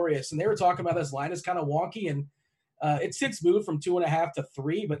Notorious, and they were talking about this line is kind of wonky, and it's since moved from 2.5 to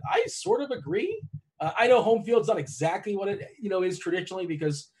 3. But I sort of agree. I know home field's not exactly what it is traditionally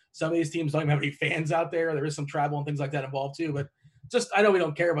because some of these teams don't even have any fans out there. There is some travel and things like that involved too. But I know we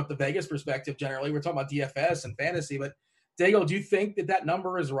don't care about the Vegas perspective generally. We're talking about DFS and fantasy, but. Dago, do you think that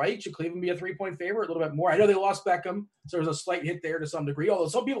number is right? Should Cleveland be a 3-point favorite? A little bit more. I know they lost Beckham, so there's a slight hit there to some degree, although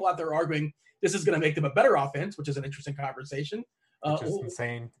some people out there are arguing this is going to make them a better offense, which is an interesting conversation. Which is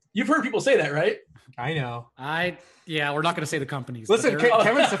insane. You've heard people say that, right? I know. We're not going to say the companies. Listen,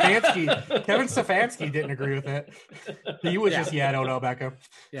 Kevin Stefanski didn't agree with it. He was just, I don't know, Beckham.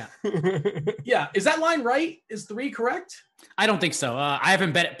 Yeah. Yeah. Is that line right? Is 3 correct? I don't think so. I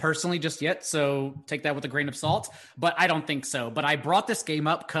haven't bet it personally just yet, so take that with a grain of salt, but I don't think so. But I brought this game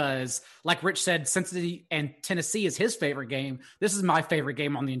up because, like Rich said, Cincinnati and Tennessee is his favorite game. This is my favorite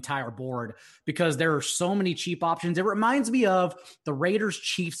game on the entire board because there are so many cheap options. It reminds me of the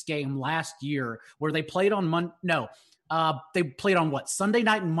Raiders-Chiefs game last year where they played on they played on Sunday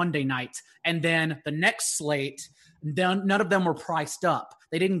night and Monday night, and then the next slate, none of them were priced up.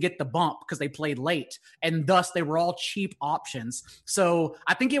 They didn't get the bump because they played late, and thus they were all cheap options. So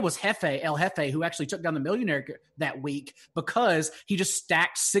I think it was El Jefe, who actually took down the Millionaire that week because he just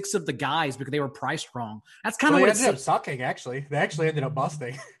stacked 6 of the guys because they were priced wrong. That's kind of what they ended up sucking, actually. They actually ended up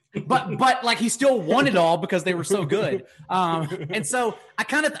busting. but like he still won it all because they were so good. And so I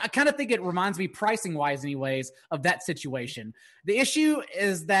kind of think it reminds me, pricing wise anyways, of that situation. The issue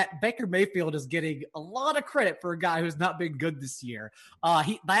is that Baker Mayfield is getting a lot of credit for a guy who's not been good this year.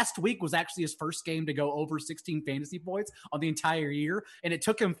 Last week was actually his first game to go over 16 fantasy points on the entire year, and it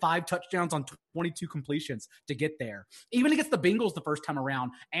took him 5 touchdowns on 22 completions to get there. Even against the Bengals the first time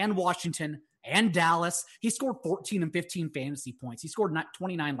around, and Washington and Dallas, he scored 14 and 15 fantasy points. He scored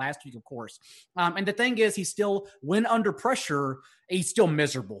 29 last week, of course. And the thing is, he's still, when under pressure, he's still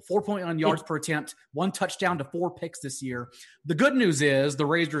miserable. 4.1 yards per attempt, 1 touchdown to 4 picks this year. The good news is the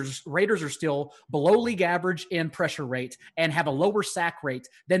Raiders are still below league average in pressure rate and have a lower sack rate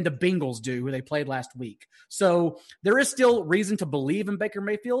than the Bengals do, who they played last week. So there is still reason to believe in Baker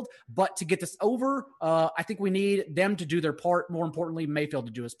Mayfield, but to get this over, I think we need them to do their part. More importantly, Mayfield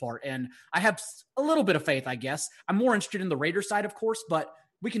to do his part. And I have a little bit of faith, I guess. I'm more interested in the Raiders side, of course, but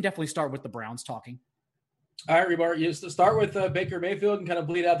we can definitely start with the Browns talking. All right, Rebar, you start with Baker Mayfield and kind of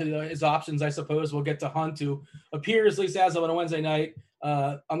bleed out his options, I suppose. We'll get to Hunt, who appears, at least as of on a Wednesday night,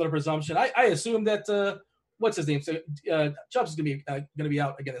 under the presumption. I assume that, what's his name? So Chubb's going to be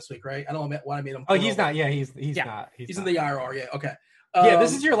out again this week, right? I don't know why I made him. Oh, he's not. Yeah, he's not. He's in the IR, yeah, okay. Yeah,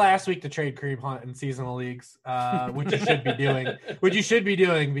 this is your last week to trade Kareem Hunt in seasonal leagues, which you should be doing. Which you should be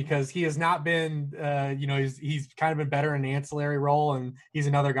doing because he has not been, he's kind of been better in an ancillary role, and he's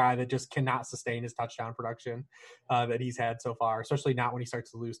another guy that just cannot sustain his touchdown production that he's had so far, especially not when he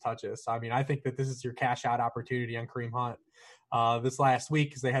starts to lose touches. So, I mean, I think that this is your cash out opportunity on Kareem Hunt this last week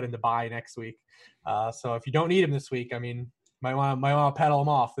because they head into bye next week. So if you don't need him this week, I mean, might want to pedal him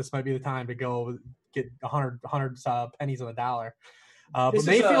off. This might be the time to go get 100 pennies on the dollar. But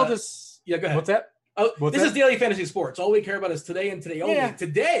Mayfield is yeah. Go ahead. What's that? This is Daily Fantasy Sports. All we care about is today and today only. Yeah.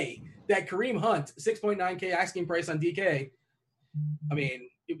 Today, that Kareem Hunt 6.9K asking price on DK. I mean,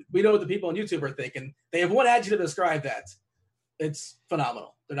 we know what the people on YouTube are thinking. They have one adjective to describe that. It's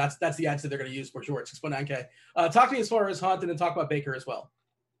phenomenal. That's the adjective they're going to use for short. 6.9K. Talk to me as far as Hunt, and then talk about Baker as well.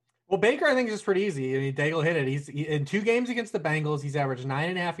 Well, Baker, I think, is just pretty easy. I mean, Daigle hit it. He's in 2 games against the Bengals. He's averaged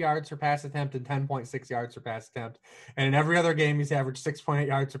 9.5 yards per pass attempt and 10.6 yards per pass attempt. And in every other game, he's averaged 6.8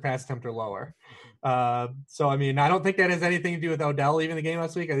 yards per pass attempt or lower. So, I mean, I don't think that has anything to do with Odell leaving the game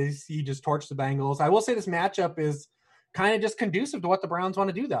last week. I think he just torched the Bengals. I will say this matchup is kind of just conducive to what the Browns want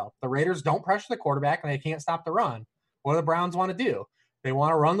to do, though. The Raiders don't pressure the quarterback, and they can't stop the run. What do the Browns want to do? They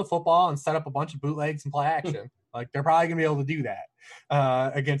want to run the football and set up a bunch of bootlegs and play action. Like, they're probably going to be able to do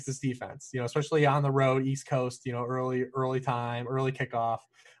that against this defense, especially on the road, East Coast, early time, early kickoff,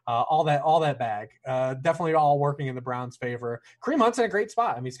 all that bag. Definitely all working in the Browns' favor. Kareem Hunt's in a great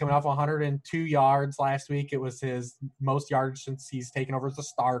spot. I mean, he's coming off 102 yards last week. It was his most yardage since he's taken over as a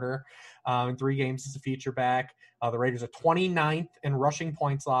starter in 3 games as a feature back. The Raiders are 29th in rushing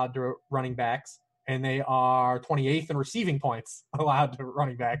points allowed to running backs, and they are 28th in receiving points allowed to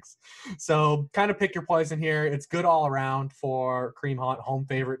running backs. So kind of pick your poison here. It's good all around for Kareem Hunt, home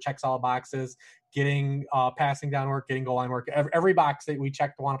favorite, checks all the boxes, getting passing down work, getting goal line work. Every box that we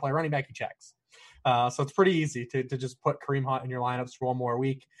check to want to play running back, he checks. So it's pretty easy to just put Kareem Hunt in your lineups for one more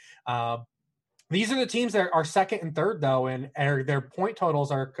week. These are the teams that are second and third, though, and their point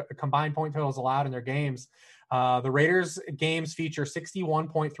totals are combined point totals allowed in their games. The Raiders games feature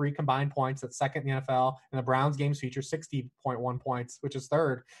 61.3 combined points. That's second in the NFL. And the Browns games feature 60.1 points, which is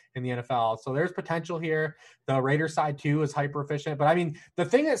third in the NFL. So there's potential here. The Raiders side, too, is hyper efficient. But, I mean, the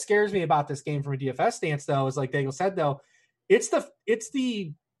thing that scares me about this game from a DFS stance, though, is like Daigle said, though,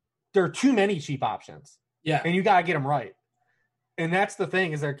 there are too many cheap options. Yeah. And you got to get them right. And that's the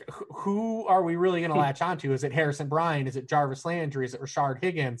thing, is there, who are we really going to latch onto? Is it Harrison Bryant? Is it Jarvis Landry? Is it Rashard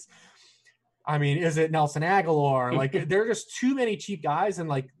Higgins? I mean, is it Nelson Aguilar? Like, there are just too many cheap guys, and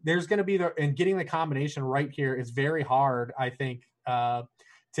like, there's going to be and getting the combination right here is very hard, I think, to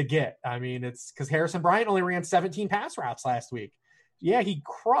get. I mean, it's because Harrison Bryant only ran 17 pass routes last week. Yeah, he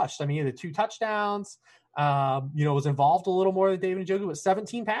crushed. I mean, he had 2 touchdowns. Was involved a little more than David Njoku, but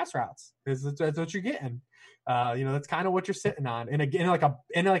 17 pass routes. That's what you're getting. That's kind of what you're sitting on in like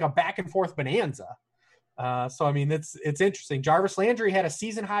a back and forth bonanza. So, I mean, it's interesting. Jarvis Landry had a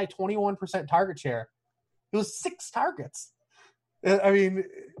season high 21% target share. It was 6 targets. I mean,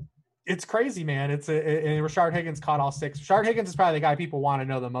 it's crazy, man. And Rashard Higgins caught all 6. Rashard Higgins is probably the guy people want to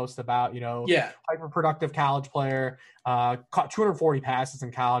know the most about, hyper productive college player, caught 240 passes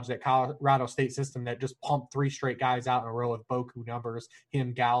in college, that Colorado State system that just pumped 3 straight guys out in a row with Boku numbers,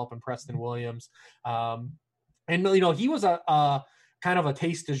 him, Gallup, and Preston Williams. He was kind of a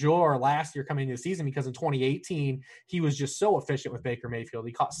taste du jour last year coming into the season, because in 2018, he was just so efficient with Baker Mayfield.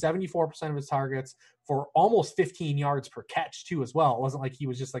 He caught 74% of his targets for almost 15 yards per catch too as well. It wasn't like he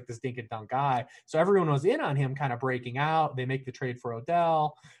was just like this dink and dunk guy. So everyone was in on him kind of breaking out. They make the trade for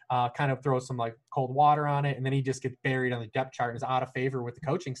Odell, kind of throw some like cold water on it. And then he just gets buried on the depth chart and is out of favor with the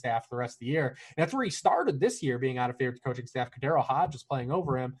coaching staff for the rest of the year. And that's where he started this year, being out of favor with the coaching staff. Kadero Hodge was playing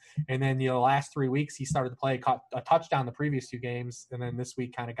over him. And then, the last 3 weeks he started to play, caught a touchdown the previous 2 games. And then this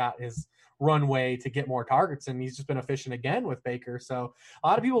week kind of got his runway to get more targets. And he's just been efficient again with Baker. So a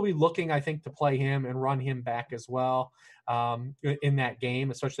lot of people will be looking, I think, to play him and run him back as well in that game,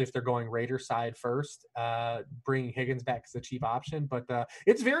 especially if they're going Raiders side first, bringing Higgins back as the cheap option. But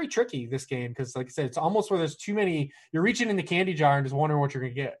it's very tricky, this game, because like I said, it's almost where there's too many, you're reaching in the candy jar and just wondering what you're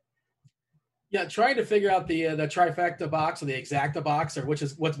going to get. Yeah, trying to figure out the trifecta box or the exacta box, or which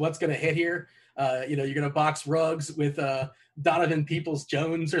is what's going to hit here. You're going to box Ruggs with Donovan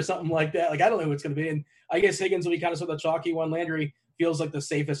Peoples-Jones or something like that. Like, I don't know who it's going to be. And I guess Higgins will be kind of sort of the chalky one. Landry feels like the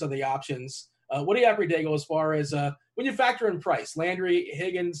safest of the options. What do you have, Diego, as far as when you factor in price? Landry,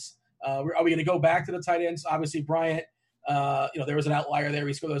 Higgins, are we going to go back to the tight ends? Obviously, Bryant, there was an outlier there.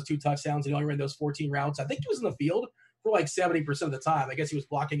 He scored those 2 touchdowns. He only ran those 14 routes. I think he was in the field for like 70% of the time. I guess he was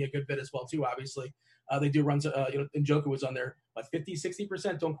blocking a good bit as well, too, obviously. They do runs, Njoku was on there, 50,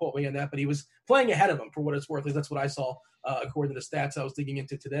 60%. Don't quote me on that, but he was playing ahead of him for what it's worth. At least that's what I saw according to the stats I was digging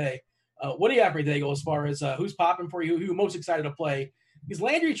into today. What do you have, Diego, as far as who's popping for you, who you're most excited to play? Because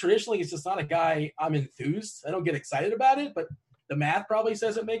Landry traditionally is just not a guy I'm enthused. I don't get excited about it, but the math probably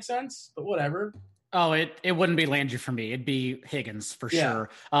says it makes sense, but whatever. Oh, it wouldn't be Landry for me. It'd be Higgins for sure.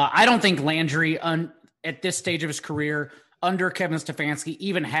 I don't think Landry at this stage of his career under Kevin Stefanski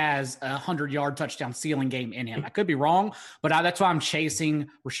even has a 100-yard touchdown ceiling game in him. I could be wrong, but that's why I'm chasing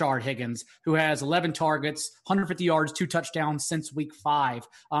Rashard Higgins, who has 11 targets, 150 yards, 2 touchdowns since week 5.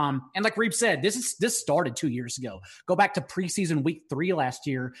 And like Reeb said, this started 2 years ago. Go back to preseason week 3 last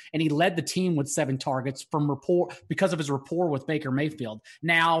year, and he led the team with 7 targets because of his rapport with Baker Mayfield.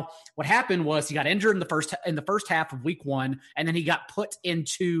 Now, what happened was he got injured in the first half of week 1, and then he got put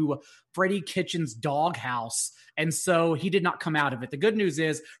into Freddie Kitchens' doghouse, and so he did not come out of it. The good news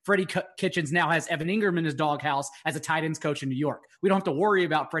is Freddie Kitchens now has Evan Ingram in his doghouse as a tight ends coach in New York. We don't have to worry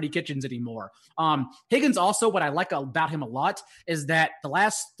about Freddie Kitchens anymore. Higgins also, what I like about him a lot is that the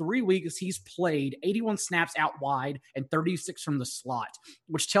last 3 weeks he's played 81 snaps out wide and 36 from the slot,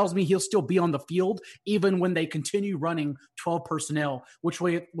 which tells me he'll still be on the field even when they continue running 12 personnel, which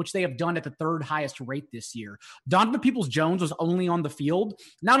they have done at the 3rd highest rate this year. Donovan Peoples-Jones was only on the field,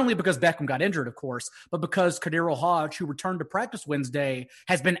 not only because Beckham got injured, of course, but because Kadero Hodge, who returned to practice Wednesday,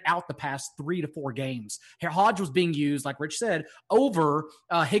 has been out the past 3 to 4 games. Hodge was being used, like Rich said, over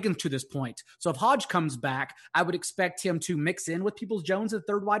Higgins to this point. So if Hodge comes back, I would expect him to mix in with Peoples-Jones as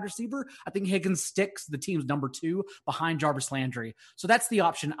 3rd wide receiver. I think Higgins sticks the team's number 2 behind Jarvis Landry. So that's the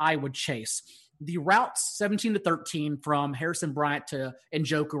option I would chase. The routes 17 to 13 from Harrison Bryant to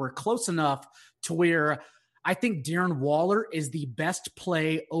Njoku are close enough to where I think Darren Waller is the best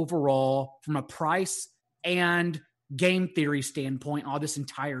play overall from a price and game theory standpoint on this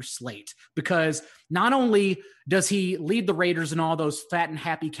entire slate, because not only does he lead the Raiders in all those fat and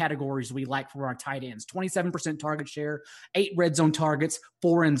happy categories we like for our tight ends, 27% target share, 8 red zone targets,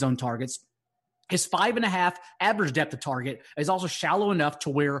 4 end zone targets. His 5.5 average depth of target is also shallow enough to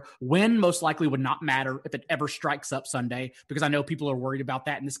where win most likely would not matter if it ever strikes up Sunday, because I know people are worried about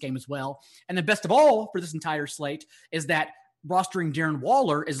that in this game as well. And the best of all for this entire slate is that rostering Darren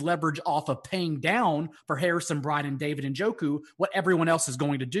Waller is leverage off of paying down for Harrison Bryant and David Njoku, what everyone else is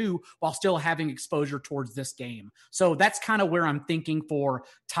going to do, while still having exposure towards this game. So that's kind of where I'm thinking for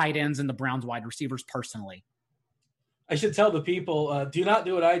tight ends and the Browns wide receivers personally. I should tell the people, do not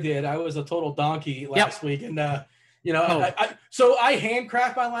do what I did. I was a total donkey last week. And, so I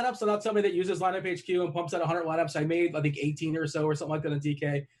handcraft my lineups. So not somebody that uses Lineup HQ and pumps out 100 lineups. I made, I think, 18 or so or something like that on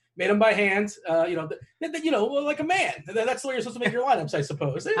DK. Made them by hand, like a man. That's the way you're supposed to make your lineups, I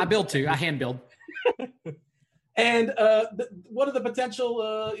suppose. I hand build. And one of the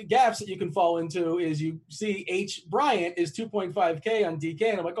potential gaffes that you can fall into is you see H. Bryant is 2.5K on DK.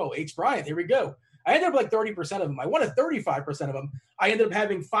 And I'm like, oh, H. Bryant, here we go. I ended up like 30% of them. I wanted 35% of them. I ended up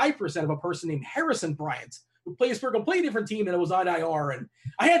having 5% of a person named Harrison Bryant, who plays for a completely different team, and it was on IR. And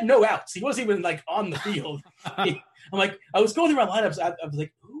I had no outs. He wasn't even like on the field. I'm like, I was going through my lineups. I was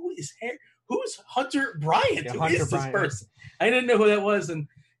like, who's Hunter Bryant? Yeah, who Hunter is this Bryant. person? I didn't know who that was. And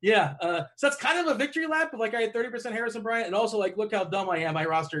yeah, so that's kind of a victory lap. But like I had 30% Harrison Bryant, and also like, look how dumb I am. I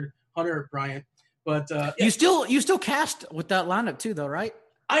rostered Hunter Bryant. But you still cast with that lineup too, though, right?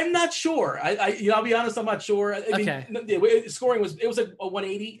 I'm not sure. I'll be honest. I'm not sure. I mean, the scoring was like a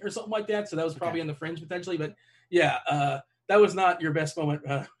 180 or something like that. So that was probably on the fringe potentially. But yeah, that was not your best moment.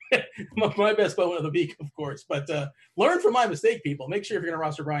 My best moment of the week, of course. But learn from my mistake, people. Make sure if you're going to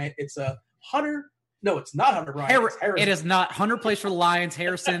roster Bryant, it's Hunter. No, it's not Hunter Bryant. It is not. Hunter plays for the Lions.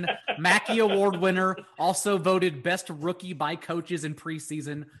 Harrison, Mackey Award winner, also voted best rookie by coaches in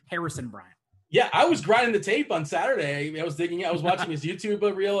preseason. Harrison Bryant. Yeah, I was grinding the tape on Saturday. I was watching his YouTube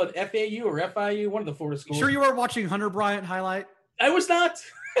reel at FAU or FIU, one of the Florida schools. Sure you weren't watching Hunter Bryant highlight? I was not.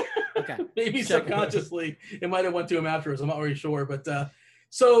 Okay. Maybe subconsciously it might have went to him afterwards. I'm not really sure. But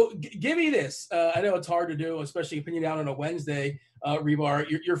so give me this. I know it's hard to do, especially pinning down on a Wednesday, Rebar.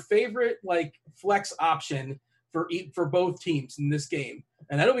 Your favorite like flex option for both teams in this game.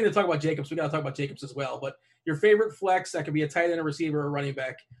 And I don't mean to talk about Jacobs. We got to talk about Jacobs as well. But your favorite flex, that could be a tight end, a receiver, or a running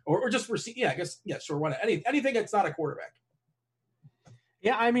back, or just receive. Yeah, I guess. Yeah, sure. Why not? Anything that's not a quarterback.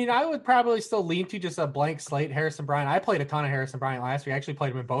 Yeah, I mean, I would probably still lean to just a blank slate, Harrison Bryant. I played a ton of Harrison Bryant last week. I actually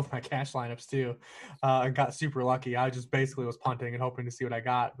played him in both my cash lineups too. I got super lucky. I just basically was punting and hoping to see what I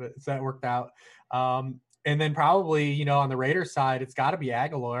got, but so that worked out. And then probably, on the Raiders side, it's got to be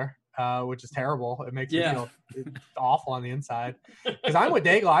Aguilar. Which is terrible. It makes me feel awful on the inside. Because I'm with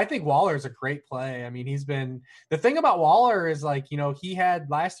Daigle. I think Waller is a great play. I mean, the thing about Waller is like,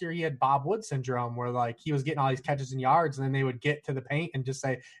 last year he had Bob Wood syndrome where like he was getting all these catches and yards and then they would get to the paint and just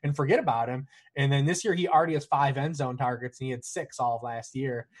say, and forget about him. And then this year he already has 5 end zone targets and he had 6 all of last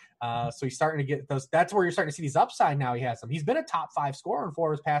year. So he's starting to get those. That's where you're starting to see these upside now. He has them. He's been a top 5 scorer in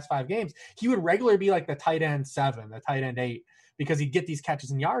 4 of his past 5 games. He would regularly be like the tight end 7, the tight end 8. Because he'd get these catches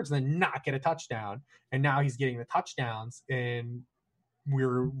and yards and then not get a touchdown. And now he's getting the touchdowns, and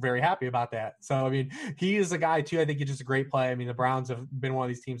we're very happy about that. So, I mean, he is a guy, too. I think he's just a great play. I mean, the Browns have been one of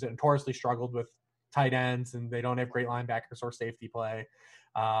these teams that notoriously struggled with tight ends, and they don't have great linebackers or safety play.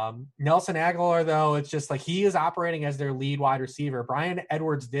 Nelson Aguilar, though, it's just like he is operating as their lead wide receiver. Brian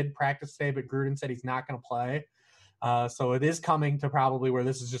Edwards did practice today, but Gruden said he's not going to play. So it is coming to probably where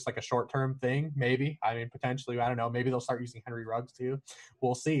this is just like a short-term thing, maybe. I mean, potentially, I don't know. Maybe they'll start using Henry Ruggs too.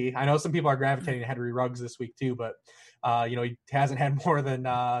 We'll see. I know some people are gravitating to Henry Ruggs this week too, but he hasn't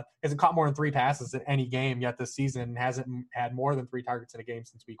caught more than 3 passes in any game yet this season. Hasn't had more than 3 targets in a game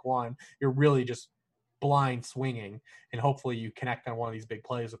since week 1. You're really just blind swinging, and hopefully you connect on one of these big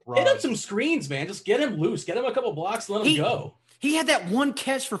plays with Ruggs. Hit him some screens, man. Just get him loose. Get him a couple blocks. Let him go. He had that one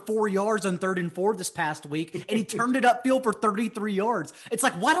catch for 4 yards on 3rd and 4 this past week, and he turned it upfield for 33 yards. It's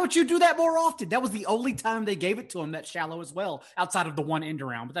like, why don't you do that more often? That was the only time they gave it to him that shallow as well, outside of the one end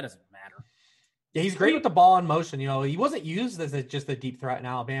around, but that doesn't matter. Yeah, he's great with the ball in motion. He wasn't used as just a deep threat in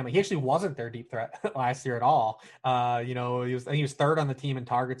Alabama. He actually wasn't their deep threat last year at all. He was 3rd on the team in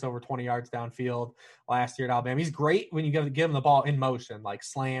targets over 20 yards downfield last year at Alabama. He's great when you give him the ball in motion, like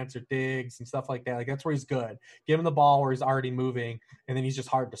slants or digs and stuff like that. Like that's where he's good. Give him the ball where he's already moving, and then he's just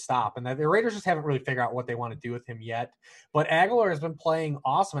hard to stop. And the Raiders just haven't really figured out what they want to do with him yet. But Aguilar has been playing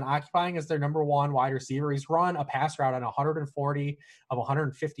awesome and occupying as their number 1 wide receiver. He's run a pass route on 140 of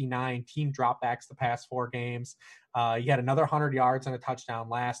 159 team dropbacks the past 4 games. He had another 100 yards and a touchdown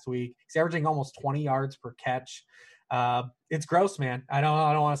last week. He's averaging almost 20 yards per catch. It's gross, man. I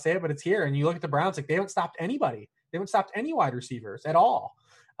don't want to say it, but it's here. And you look at the Browns, like they haven't stopped anybody. They haven't stopped any wide receivers at all.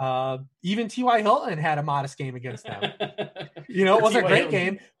 Even T.Y. Hilton had a modest game against them. It wasn't a great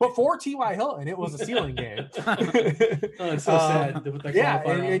game, but for T.Y. Hilton, it was a ceiling game. It's so sad. Yeah,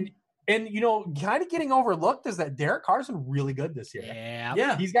 and kind of getting overlooked is that Derek Carr's been really good this year.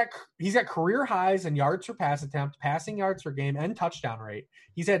 Yeah. He's got career highs in yards per pass attempt, passing yards per game, and touchdown rate.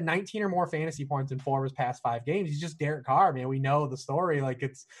 He's had 19 or more fantasy points in 4 of his past 5 games. He's just Derek Carr, man. We know the story.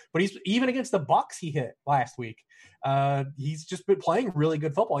 But he's even against the Bucs he hit last week. He's just been playing really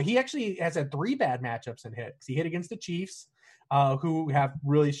good football. He actually has had 3 bad matchups and hit. He hit against the Chiefs, who have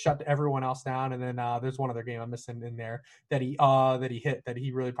really shut everyone else down. And then there's one other game I'm missing in there that he hit that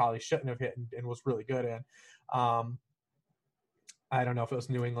he really probably shouldn't have hit and was really good in. I don't know if it was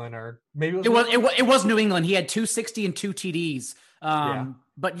New England or maybe it was New England. He had 260 and 2 TDs.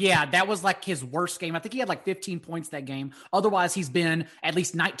 But yeah, that was like his worst game. I think he had like 15 points that game. Otherwise, he's been at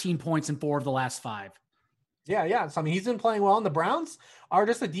least 19 points in 4 of the last 5. Yeah. So, I mean, he's been playing well. And the Browns are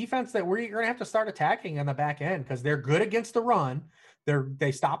just a defense that we're going to have to start attacking on the back end because they're good against the run.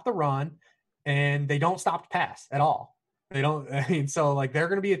 They stop the run, and they don't stop the pass at all. They don't. I mean, so like they're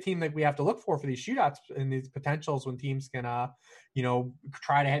going to be a team that we have to look for these shootouts and these potentials when teams can,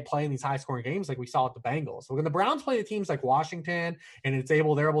 try to play in these high scoring games like we saw with the Bengals. So when the Browns play the teams like Washington and they're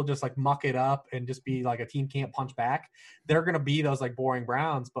able to just like muck it up and just be like a team can't punch back, they're going to be those like boring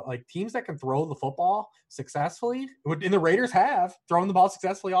Browns. But like teams that can throw the football successfully, and the Raiders have thrown the ball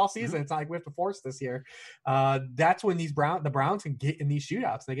successfully all season. It's not like we have to force this year. That's when the Browns can get in these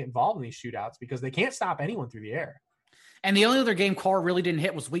shootouts. They get involved in these shootouts because they can't stop anyone through the air. And the only other game Carr really didn't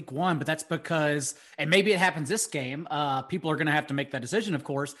hit was week 1, but that's because, and maybe it happens this game, people are going to have to make that decision, of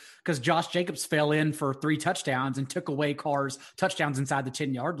course, because Josh Jacobs fell in for 3 touchdowns and took away Carr's touchdowns inside the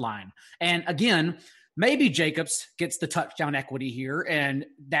 10-yard line. And again, maybe Jacobs gets the touchdown equity here, and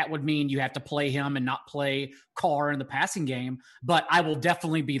that would mean you have to play him and not play Carr in the passing game. But I will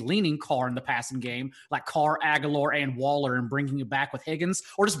definitely be leaning Carr in the passing game, like Carr, Aguilar, and Waller, and bringing you back with Higgins,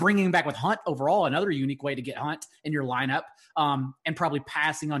 or just bringing him back with Hunt overall, another unique way to get Hunt in your lineup, and probably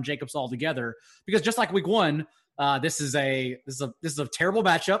passing on Jacobs altogether. Because just like week 1, this is a terrible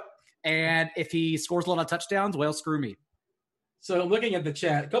matchup, and if he scores a lot of touchdowns, well, screw me. So looking at the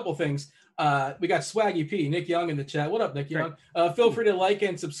chat, a couple things. We got Swaggy P, Nick Young in the chat. What up, Nick Young? Feel free to like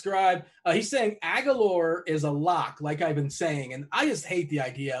and subscribe. He's saying Aguilar is a lock, like I've been saying. And I just hate the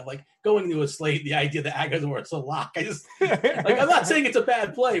idea of like going into a slate, the idea that Aguilar is a lock. I just like, I'm not saying it's a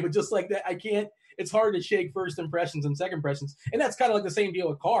bad play, but just like that, it's hard to shake first impressions and second impressions. And that's kind of like the same deal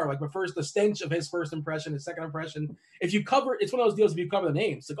with Carr. Like the stench of his first impression, his second impression. If you cover, it's one of those deals if you cover the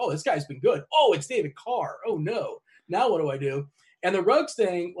names. Like, oh, this guy's been good. Oh, it's David Carr. Oh no. Now what do I do? And the Ruggs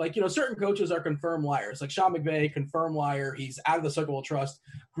thing, like, certain coaches are confirmed liars. Like Sean McVay, confirmed liar. He's out of the circle of trust.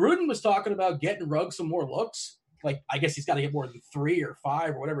 Gruden was talking about getting Ruggs some more looks. Like, I guess he's got to get more than 3 or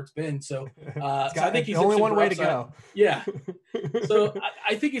 5 or whatever it's been. So, so I think he's only one way to go. Yeah. So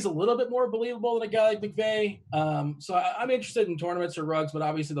I think he's a little bit more believable than a guy like McVay. So I'm interested in tournaments or Ruggs, but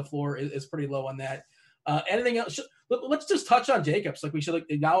obviously the floor is pretty low on that. Anything else? Let's just touch on Jacobs. Like, we should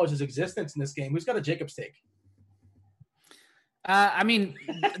acknowledge his existence in this game. Who's got a Jacobs take? I mean,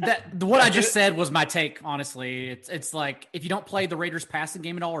 what I just said was my take, honestly. It's like, if you don't play the Raiders passing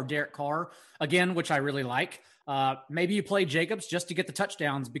game at all, or Derek Carr, again, which I really like, maybe you play Jacobs just to get the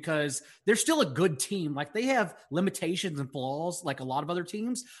touchdowns, because they're still a good team. Like, they have limitations and flaws like a lot of other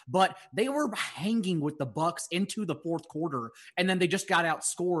teams, but they were hanging with the Bucs into the fourth quarter, and then they just got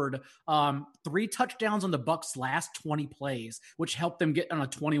outscored. 3 touchdowns on the Bucs' last 20 plays, which helped them get on a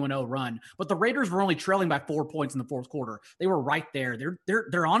 21-0 run. But the Raiders were only trailing by 4 points in the fourth quarter. They were right there.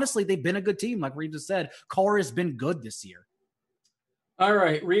 They're honestly, they've been a good team. Like Reeves just said, Carr has been good this year. All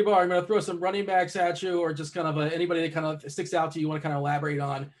right, Rebar, I'm going to throw some running backs at you, or just kind of anybody that kind of sticks out to you want to kind of elaborate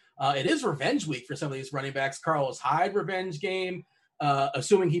on. It is revenge week for some of these running backs. Carlos Hyde revenge game,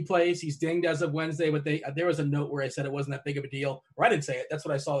 assuming he plays. He's dinged as of Wednesday, but there was a note where I said it wasn't that big of a deal. Or I didn't say it. That's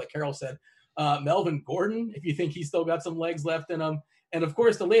what I saw that Carol said. Melvin Gordon, if you think he's still got some legs left in him. And, of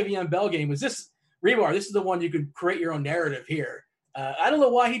course, the Le'Veon Bell game. Was this – Rebar, this is the one you could create your own narrative here. I don't know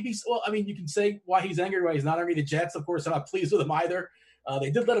why he'd be – well, I mean, you can say why he's angry, why he's not angry. The Jets, of course, are not pleased with him either.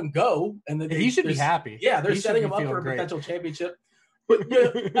 They did let him go, and then he should be happy. Yeah, they're setting him up for a potential championship. But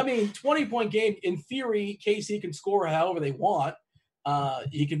I mean, 20-point game in theory. KC can score however they want.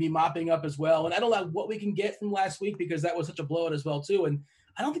 He can be mopping up as well, and I don't know what we can get from last week, because that was such a blowout as well too. And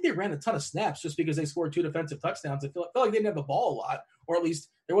I don't think they ran a ton of snaps just because they scored 2 defensive touchdowns. I felt like they didn't have the ball a lot, or at least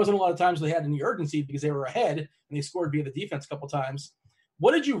there wasn't a lot of times they had any urgency because they were ahead and they scored via the defense a couple times.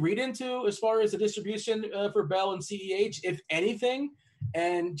 What did you read into as far as the distribution for Bell and CEH, if anything?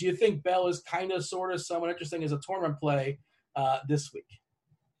 And do you think Bell is kind of, sort of, somewhat interesting as a tournament play this week?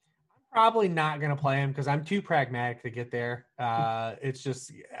 I'm probably not going to play him because I'm too pragmatic to get there. It's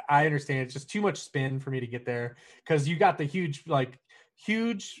just, I understand it's just too much spin for me to get there, because you got the huge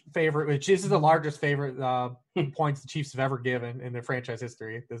favorite, which is the largest favorite points the Chiefs have ever given in their franchise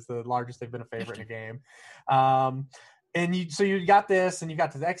history. This is the largest they've been a favorite in a game. And you got this, and you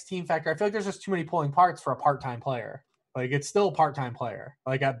got the X team factor. I feel like there's just too many pulling parts for a part-time player. Like, it's still a part-time player,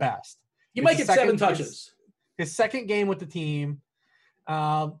 like, at best. You might get 7 touches. His second game with the team.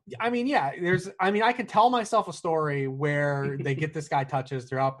 I could tell myself a story where they get this guy touches,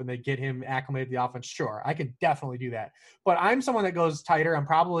 they're up, and they get him acclimated to the offense. Sure, I could definitely do that. But I'm someone that goes tighter. I'm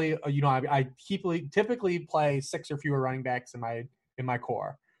probably, I typically play 6 or fewer running backs in my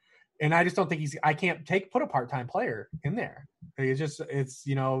core. And I just don't think I can't put a part-time player in there.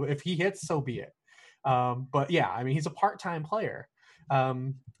 If he hits, so be it. But yeah, I mean, he's a part-time player.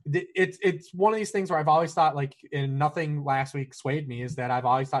 It's one of these things where I've always thought, like, and nothing last week swayed me, is that I've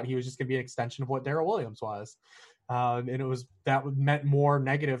always thought he was just going to be an extension of what Darrell Williams was. And that meant more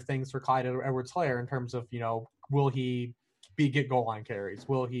negative things for Clyde Edwards-Helaire in terms of, will he get goal line carries?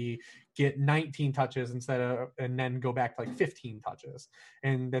 Will he get 19 touches and then go back to like 15 touches?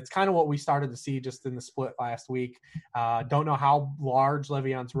 And that's kind of what we started to see just in the split last week. Don't know how large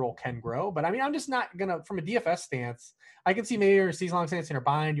Le'Veon's role can grow, but I mean, I'm just not gonna, from a DFS stance, I can see maybe you're a season-long stance in your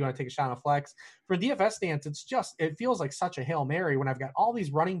bind, you want to take a shot on a flex. For a DFS stance, it feels like such a Hail Mary when I've got all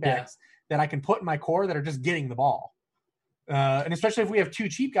these running backs that I can put in my core that are just getting the ball. And especially if we have two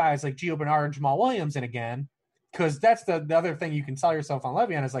cheap guys like Gio Bernard and Jamal Williams in again, because that's the other thing you can sell yourself on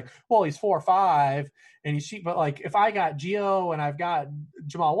Le'Veon is like, well, he's 4-5 and he's cheap. But like, if I got Gio and I've got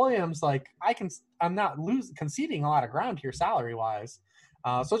Jamal Williams, like I'm not conceding a lot of ground here salary wise.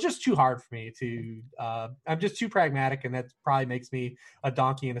 So it's just too hard for me to, I'm just too pragmatic, and that probably makes me a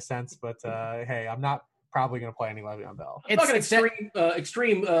donkey in a sense, but hey, I'm not probably going to play any Le'Veon Bell. It's like an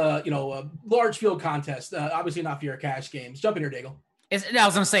extreme, large field contest. Obviously not for your cash games. Jump in here, Daigle. I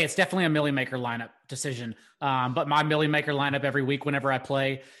was going to say, it's definitely a Millie Maker lineup decision. But my Millie Maker lineup every week whenever I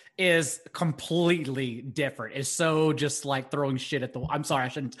play is completely different. It's so just like throwing shit at the I'm sorry, I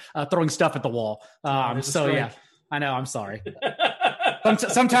shouldn't throwing stuff at the wall. Yeah, I know. I'm sorry.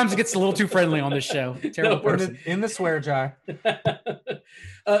 Sometimes it gets a little too friendly on this show. Terrible person. In the swear jar.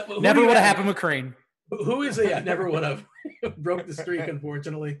 Never would have happened with Crane. Who is it? Yeah, never would have. Broke the streak,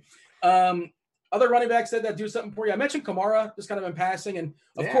 unfortunately. Other running backs that do something for you. I mentioned Kamara just kind of in passing. And,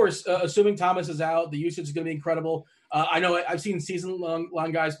 of course, assuming Thomas is out, the usage is going to be incredible. I know I've seen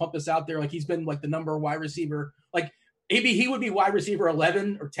season-long guys pump this out there. Like, he's been, like, the number wide receiver. Like, maybe he would be wide receiver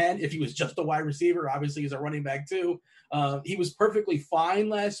 11 or 10 if he was just a wide receiver. Obviously, he's a running back, too. He was perfectly fine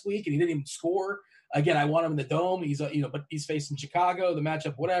last week, and he didn't even score. Again, I want him in the dome. He's, but he's facing Chicago, the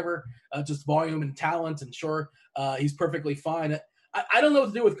matchup, whatever, just volume and talent. And sure, he's perfectly fine. I don't know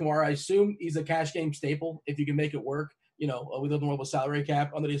what to do with Kamara. I assume he's a cash game staple if you can make it work, with a normal salary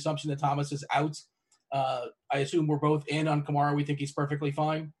cap under the assumption that Thomas is out. I assume we're both in on Kamara. We think he's perfectly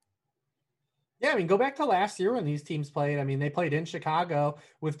fine. Yeah, I mean, go back to last year when these teams played. I mean, they played in Chicago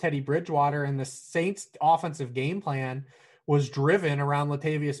with Teddy Bridgewater, and the Saints' offensive game plan was driven around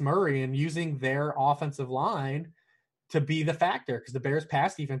Latavius Murray and using their offensive line to be the factor, because the Bears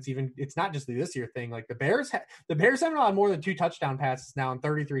pass defense, it's not just this year thing. Like the Bears haven't allowed more than 2 touchdown passes now in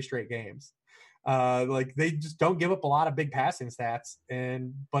 33 straight games. Like they just don't give up a lot of big passing stats.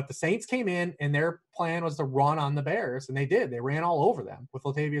 But the Saints came in and their plan was to run on the Bears, and they did. They ran all over them with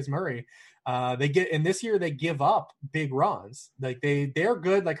Latavius Murray. And this year they give up big runs. Like they're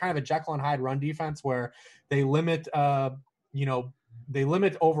good, like kind of a Jekyll and Hyde run defense where they limit they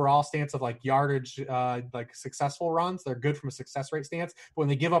limit overall stance of like yardage, like successful runs. They're good from a success rate stance, but when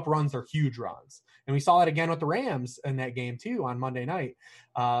they give up runs, they're huge runs. And we saw that again with the Rams in that game too on Monday night.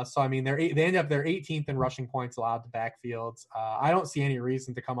 So, I mean, they end up their 18th in rushing points allowed to backfields. I don't see any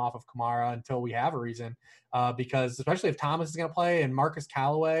reason to come off of Kamara until we have a reason, because especially if Thomas is going to play and Marcus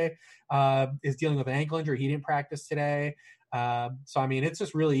Callaway is dealing with an ankle injury. He didn't practice today. So, I mean, it's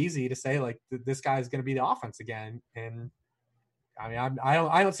just really easy to say like this guy is going to be the offense again. And I mean,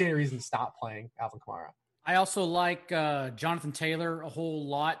 I don't see any reason to stop playing Alvin Kamara. I also like Jonathan Taylor a whole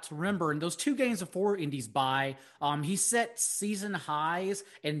lot. Remember, in those 2 games before Indy's bye, he set season highs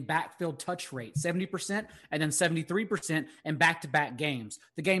in backfield touch rate, 70% and then 73% in back-to-back games.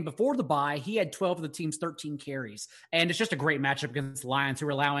 The game before the bye, he had 12 of the team's 13 carries. And it's just a great matchup against the Lions, who are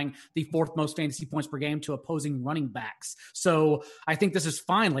allowing the 4th most fantasy points per game to opposing running backs. So I think this is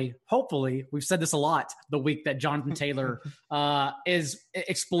finally, hopefully, we've said this a lot, the week that Jonathan Taylor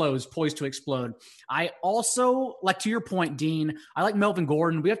explodes, poised to explode. I also, like to your point, Dean, I like Melvin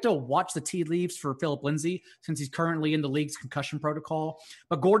Gordon. We have to watch the tea leaves for Phillip Lindsay since he's currently in the league's concussion protocol.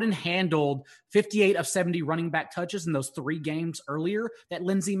 But Gordon handled 58 of 70 running back touches in those 3 games earlier that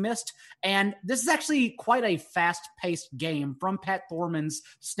Lindsay missed. And this is actually quite a fast-paced game from Pat Thorman's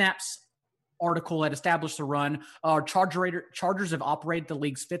Snaps article that established the run. Chargers have operated the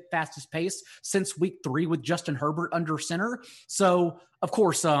league's 5th fastest pace since week 3 with Justin Herbert under center. So, of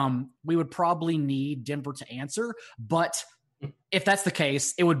course, we would probably need Denver to answer. But if that's the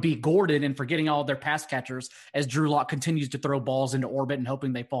case, it would be Gordon and forgetting all their pass catchers as Drew Lock continues to throw balls into orbit and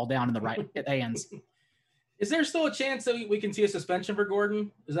hoping they fall down in the right hands. Is there still a chance that we can see a suspension for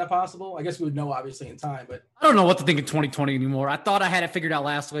Gordon? Is that possible? I guess we would know, obviously, in time. But I don't know what to think in 2020 anymore. I thought I had it figured out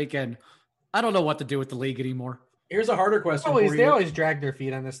last week, and I don't know what to do with the league anymore. Here's a harder question for you. They always drag their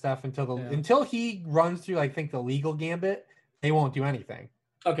feet on this stuff until he runs through, I think, the legal gambit. They won't do anything.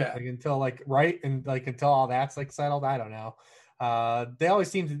 Okay. Until all that's like settled. I don't know.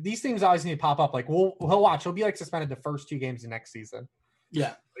 These things always need to pop up. Like he'll be like suspended the first 2 games of next season.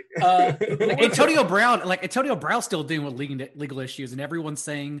 Yeah. Antonio Brown's still dealing with legal issues, and everyone's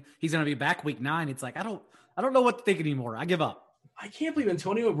saying he's going to be back week 9. It's like I don't I don't know what to think anymore. I give up. I can't believe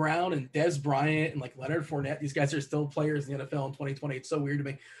Antonio Brown and Des Bryant and like Leonard Fournette, these guys are still players in the NFL in 2020. It's so weird to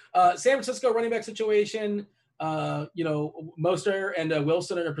me. San Francisco running back situation, Mostert and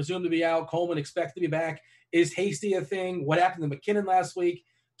Wilson are presumed to be out. Coleman expected to be back. Is Hasty a thing? What happened to McKinnon last week?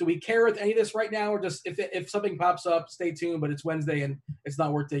 Do we care with any of this right now, or just if something pops up, stay tuned, but it's Wednesday and it's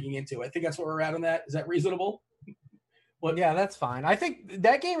not worth digging into? I think that's where we're at on that. Is that reasonable? Yeah, that's fine. I think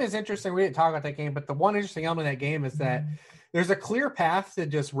that game is interesting. We didn't talk about that game, but the one interesting element of that game is that there's a clear path to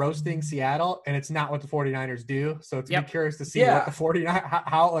just roasting Seattle, and it's not what the 49ers do. So it's be curious to see what the 49ers,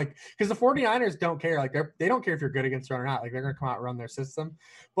 how because the 49ers don't care. Like they don't care if you're good against run or not. Like they're going to come out and run their system.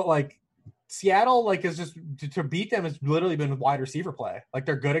 But like Seattle, like is just to beat them has literally been wide receiver play. Like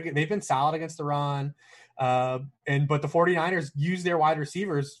they're good against, they've been solid against the run. But the 49ers use their wide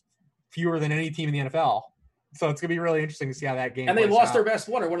receivers fewer than any team in the NFL. So it's going to be really interesting to see how that game And they lost their best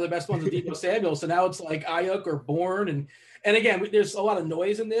one, or one of the best ones with Deebo Samuel. So now it's like Ayuk or Bourne. And again, there's a lot of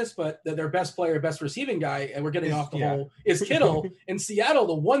noise in this, but their best player, best receiving guy, and we're getting off the whole, is Kittle. In Seattle,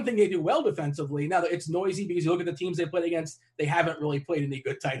 the one thing they do well defensively, now it's noisy because you look at the teams they played against, they haven't really played any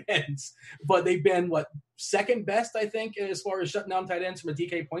good tight ends. But they've been, second best, I think, as far as shutting down tight ends from a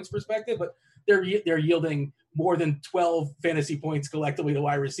DK points perspective. But they're yielding more than 12 fantasy points collectively to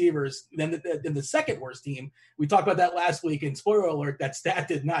wide receivers than the second worst team. We talked about that last week, and spoiler alert, that stat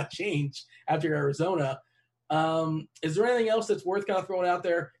did not change after Arizona. Is there anything else that's worth kind of throwing out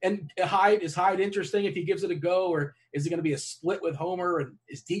there? And is Hyde interesting if he gives it a go, or is it going to be a split with Homer? And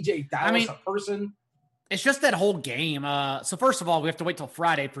is DJ Dallas a person? It's just that whole game. So first of all, we have to wait till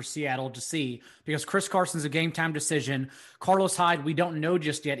Friday for Seattle to see, because Chris Carson's a game time decision. Carlos Hyde, we don't know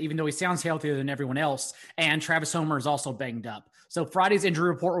just yet, even though he sounds healthier than everyone else. And Travis Homer is also banged up. So Friday's injury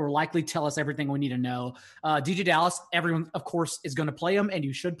report will likely tell us everything we need to know. DJ Dallas, everyone, of course, is going to play him, and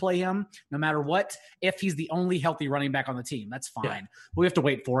you should play him no matter what. If he's the only healthy running back on the team, that's fine. Yeah. But we have to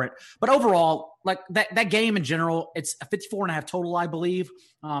wait for it. But overall, like that game in general, it's a 54.5 total, I believe.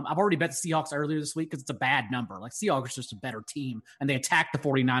 I've already bet the Seahawks earlier this week because it's a bad number. Like Seahawks are just a better team, and they attack the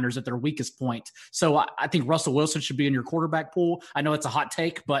 49ers at their weakest point. So I think Russell Wilson should be in your quarterback pool. I know it's a hot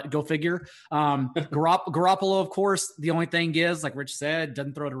take, but go figure. Garoppolo, of course, the only thing is, like Rich said,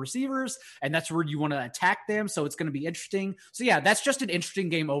 doesn't throw to receivers, and that's where you want to attack them. So it's going to be interesting. So yeah, that's just an interesting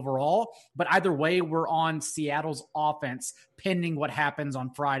game overall. But either way, we're on Seattle's offense pending what happens on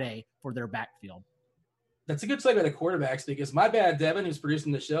Friday for their backfield. That's a good segue to quarterbacks, because my bad, Devin, who's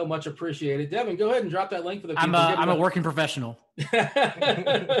producing the show, much appreciated. Devin, go ahead and drop that link for the people. I'm a working professional.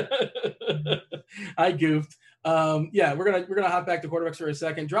 I goofed. We're gonna hop back to quarterbacks for a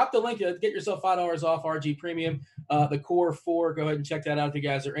second. Drop the link. Get yourself $5 off RG Premium. The Core 4. Go ahead and check that out if you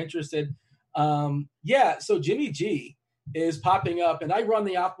guys are interested. So Jimmy G is popping up, and I run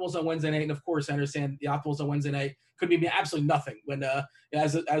the optimals on Wednesday night, and of course I understand the optimals on Wednesday night could mean absolutely nothing when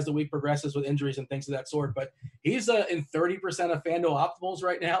as the week progresses with injuries and things of that sort. But he's in 30% of FanDuel optimals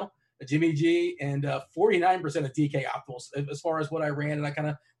right now, Jimmy G, and 49% of DK optimals as far as what I ran, and I kind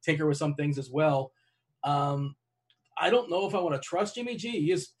of tinker with some things as well. I don't know if I want to trust Jimmy G.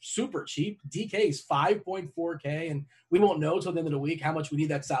 He is super cheap. DK is 5.4K, and we won't know until the end of the week how much we need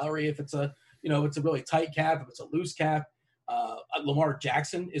that salary, if it's a really tight cap, if it's a loose cap. Lamar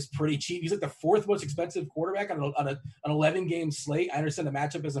Jackson is pretty cheap. He's like the fourth most expensive quarterback on an 11-game slate. I understand the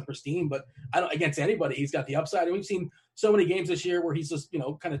matchup isn't pristine, but against anybody, he's got the upside. And we've seen so many games this year where he's just,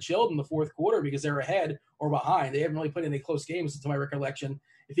 kind of chilled in the fourth quarter because they're ahead or behind. They haven't really played any close games, to my recollection.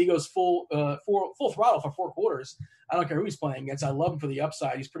 If he goes full throttle for 4 quarters, I don't care who he's playing against. I love him for the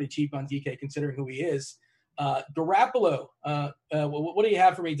upside. He's pretty cheap on DK considering who he is. Garoppolo, what do you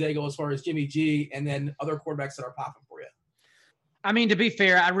have for me, Dago, as far as Jimmy G and then other quarterbacks that are popping for you? I mean, to be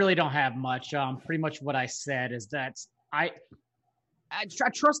fair, I really don't have much. Pretty much what I said is that I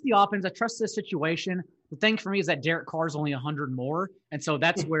trust the offense. I trust this situation. The thing for me is that Derek Carr is only 100 more. And so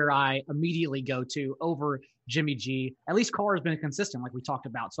that's where I immediately go to over Jimmy G. At least Carr has been consistent, like we talked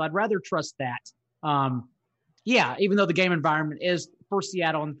about. So I'd rather trust that. Even though the game environment is for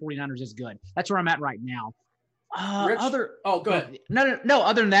Seattle and the 49ers is good. That's where I'm at right now. Go ahead. No.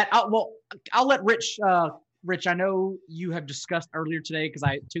 Other than that, I'll let Rich. Rich, I know you have discussed earlier today, because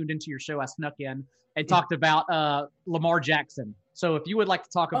I tuned into your show. I snuck in and talked about Lamar Jackson. So if you would like to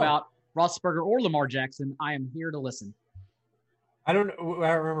talk about Roethlisberger or Lamar Jackson, I am here to listen. I don't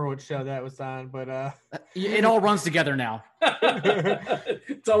remember what show that was on, but it all runs together now.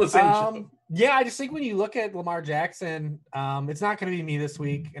 It's all the same show. Yeah, I just think when you look at Lamar Jackson, it's not going to be me this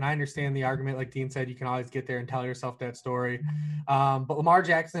week. And I understand the argument, like Dean said, you can always get there and tell yourself that story. But Lamar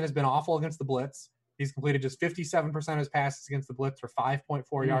Jackson has been awful against the blitz. He's completed just 57% of his passes against the blitz for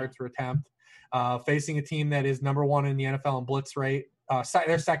 5.4 yards per attempt. facing a team that is number 1 in the NFL in blitz rate.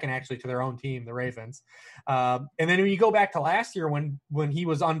 They're second actually to their own team, the Ravens. And then when you go back to last year when he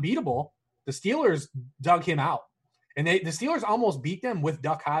was unbeatable, the Steelers dug him out. And the Steelers almost beat them with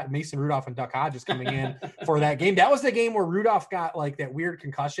Mason Rudolph and Duck Hodges coming in for that game. That was the game where Rudolph got like that weird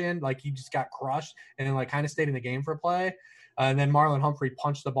concussion, like he just got crushed and then like kind of stayed in the game for a play. And then Marlon Humphrey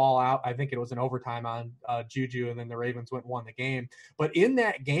punched the ball out. I think it was an overtime on Juju, and then the Ravens went and won the game. But in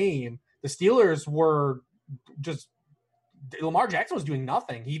that game, the Steelers were just Lamar Jackson was doing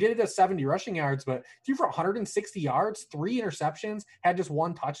nothing. He did it at 70 rushing yards, but threw for 160 yards, 3 interceptions, had just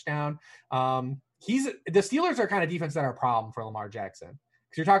 1 touchdown. The Steelers are kind of defense that are a problem for Lamar Jackson.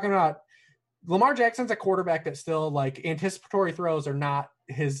 Because you're talking about Lamar Jackson's a quarterback that still like anticipatory throws are not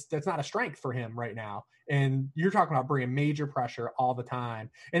that's not a strength for him right now. And you're talking about bringing major pressure all the time.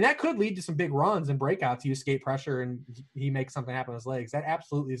 And that could lead to some big runs and breakouts. You escape pressure and he makes something happen with his legs. That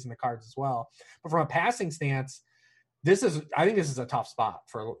absolutely is in the cards as well. But from a passing stance, I think this is a tough spot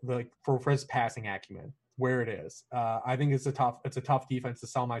for his passing acumen where it is. I think it's a tough defense to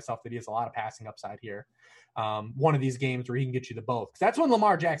sell myself that he has a lot of passing upside here. One of these games where he can get you the both. Because that's when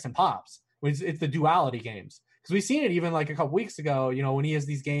Lamar Jackson pops. It's the duality games. Because we've seen it even like a couple weeks ago, when he has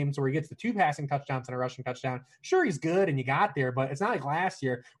these games where he gets the 2 passing touchdowns and a rushing touchdown. Sure, he's good and you got there, but it's not like last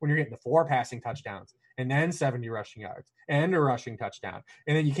year when you're getting the 4 passing touchdowns and then 70 rushing yards and a rushing touchdown.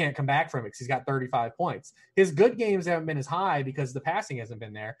 And then you can't come back from it because he's got 35 points. His good games haven't been as high because the passing hasn't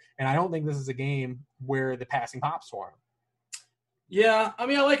been there. And I don't think this is a game where the passing pops for him. Yeah, I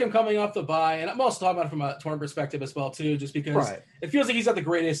mean, I like him coming off the bye, and I'm also talking about it from a torn perspective as well, too, just because It feels like he's got the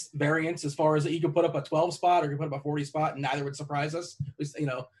greatest variance as far as he could put up a 12 spot or he could put up a 40 spot, and neither would surprise us,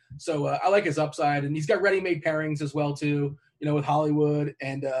 So I like his upside, and he's got ready-made pairings as well, too, with Hollywood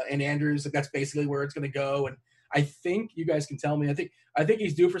and Andrews. Like that's basically where it's going to go, and I think you guys can tell me. I think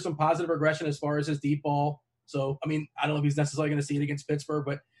he's due for some positive regression as far as his deep ball. So, I mean, I don't know if he's necessarily going to see it against Pittsburgh,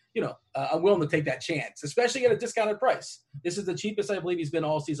 but I'm willing to take that chance, especially at a discounted price. This is the cheapest I believe he's been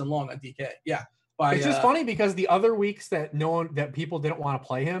all season long on DK. Yeah. It's just funny because the other weeks that people didn't want to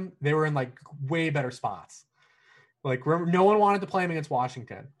play him, they were in like way better spots. Like no one wanted to play him against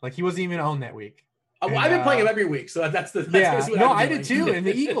Washington. Like he wasn't even owned that week. Well, I've been playing him every week, so that's I did too in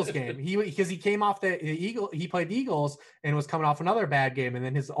the Eagles game. Because he came off the played the Eagles and was coming off another bad game, and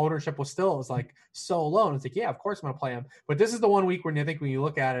then his ownership was like so low. And it's like, yeah, of course I'm going to play him. But this is the one week when you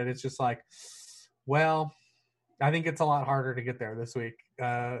look at it, it's just like, well, I think it's a lot harder to get there this week,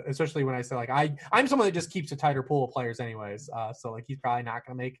 especially when I say like I'm someone that just keeps a tighter pool of players anyways. So like he's probably not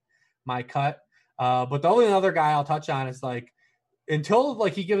going to make my cut. But the only other guy I'll touch on is like, until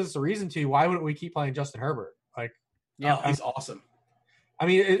like he gives us a reason to, why wouldn't we keep playing Justin Herbert? Like, yeah, he's awesome. I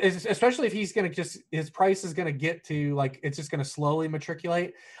mean, especially if he's going to his price is going to get to like, it's just going to slowly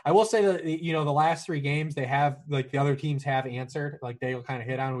matriculate. I will say that, the last 3 games they have, like the other teams have answered, like they will kind of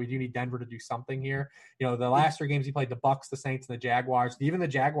hit on, we do need Denver to do something here. The last 3 games he played the Bucs, the Saints, and the Jaguars. Even the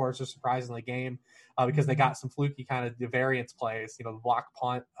Jaguars are surprisingly game because they got some fluky kind of the variance plays, the block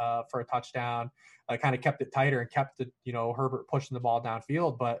punt for a touchdown, kind of kept it tighter and kept the, Herbert pushing the ball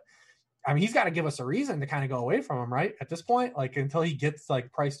downfield. But I mean, he's got to give us a reason to kind of go away from him, right? At this point, like until he gets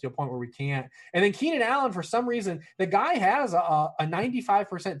like priced to a point where we can't. And then Keenan Allen, for some reason, the guy has a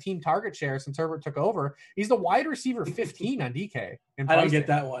 95% team target share since Herbert took over. He's the wide receiver 15 on DK. I don't get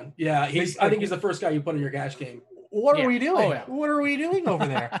that one. Yeah, I think he's the first guy you put in your cash game. What are we doing? Oh, yeah. What are we doing over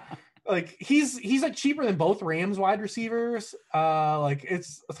there? Like he's like cheaper than both Rams wide receivers. Like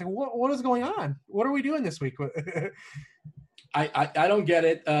it's like what is going on? What are we doing this week? I don't get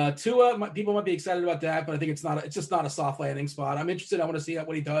it. Tua, people might be excited about that, but I think it's just not a soft landing spot. I'm interested. I want to see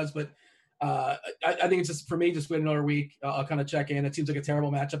what he does, but I think it's just for me, just wait another week. I'll kind of check in. It seems like a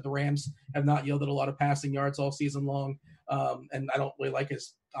terrible matchup. The Rams have not yielded a lot of passing yards all season long, and I don't really like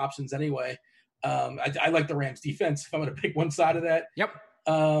his options anyway. I like the Rams defense if I'm going to pick one side of that. Yep.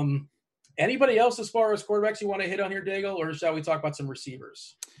 Anybody else as far as quarterbacks you want to hit on here, Daigle, or shall we talk about some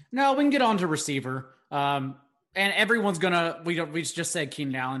receivers? No, we can get on to receiver. And everyone's we just said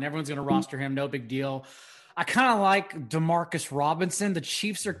Keenan Allen. Everyone's going to roster him. No big deal. I kind of like Demarcus Robinson. The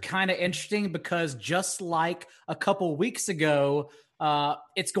Chiefs are kind of interesting because just like a couple weeks ago,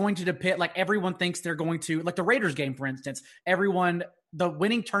 it's going to depend. Like everyone thinks they're going to, like the Raiders game, for instance, everyone the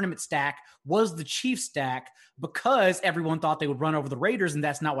winning tournament stack was the Chiefs stack because everyone thought they would run over the Raiders, and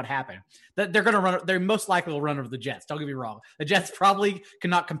that's not what happened. They're most likely will run over the Jets. Don't get me wrong. The Jets probably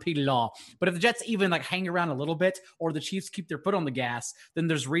cannot compete at all. But if the Jets even like hang around a little bit, or the Chiefs keep their foot on the gas, then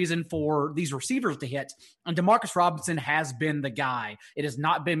there's reason for these receivers to hit. And Demarcus Robinson has been the guy. It has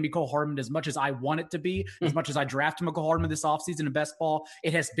not been Mecole Hardman as much as I want it to be, as much as I drafted Mecole Hardman this offseason in best ball.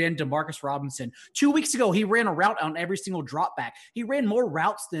 It has been Demarcus Robinson. 2 weeks ago, he ran a route on every single drop back. He ran more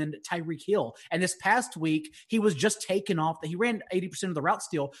routes than Tyreek Hill. And this past week, he was just taken off. He ran 80% of the route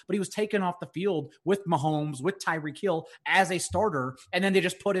still, but he was taken off the field with Mahomes, with Tyreek Hill as a starter. And then they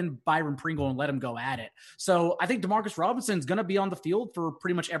just put in Byron Pringle and let him go at it. So I think Demarcus Robinson is going to be on the field for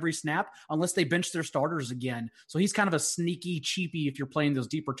pretty much every snap unless they bench their starters again. So he's kind of a sneaky cheapie if you're playing those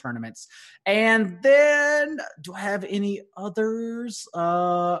deeper tournaments. And then do I have any others?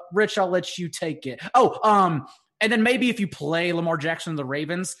 Rich, I'll let you take it. And then maybe if you play Lamar Jackson and the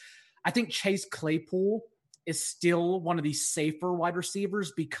Ravens, I think Chase Claypool is still one of the safer wide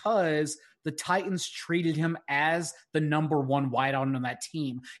receivers because the Titans treated him as the number one wideout on that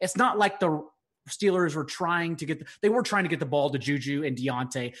team. It's not like the Steelers were trying to get the ball to Juju and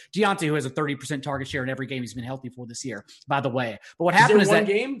Deontay, who has a 30% target share in every game he's been healthy for this year, by the way. But what happened is that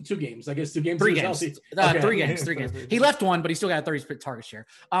game, 2 games, I guess 2 games, 3 games, okay. 3 games. He left one, but he still got a 30% target share.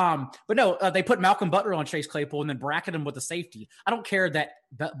 But no, they put Malcolm Butler on Chase Claypool and then bracketed him with a safety. I don't care that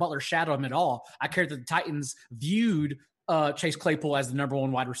Butler shadowed him at all. I care that the Titans viewed Chase Claypool as the number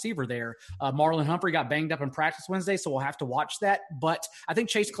one wide receiver there. Marlon Humphrey got banged up in practice Wednesday, so we'll have to watch that. But I think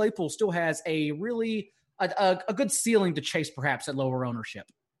Chase Claypool still has a really a good ceiling to chase perhaps at lower ownership.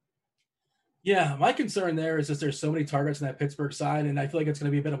 Yeah, my concern there is that there's so many targets on that Pittsburgh side, and I feel like it's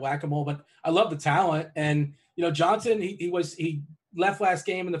going to be a bit of whack-a-mole, but I love the talent. And, Johnson, he left last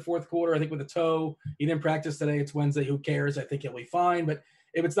game in the fourth quarter, I think with a toe. He didn't practice today. It's Wednesday. Who cares? I think he'll be fine. But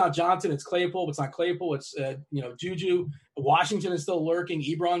if it's not Johnson, it's Claypool. If it's not Claypool, it's, Juju. Washington is still lurking.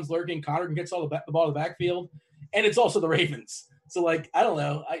 Ebron's lurking. Connor can get the ball to the backfield. And it's also the Ravens. So, I don't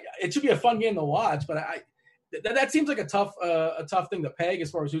know. It should be a fun game to watch, but that seems like a tough thing to peg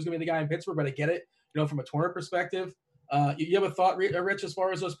as far as who's going to be the guy in Pittsburgh, but I get it, from a tournament perspective. You have a thought, Rich, as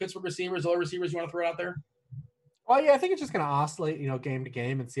far as those Pittsburgh receivers, other receivers you want to throw out there? Well, yeah, I think it's just going to oscillate, game to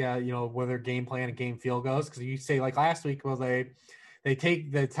game and see how, where their game plan and game feel goes. Because you say like last week, well, the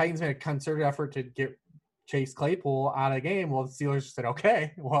Titans made a concerted effort to get Chase Claypool out of the game. Well, the Steelers said,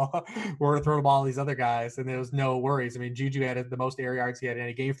 okay, well, we're going to throw the ball to these other guys. And there was no worries. I mean, Juju had the most air yards he had in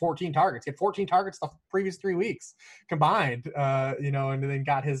any game, 14 targets. He had 14 targets the previous 3 weeks combined, and then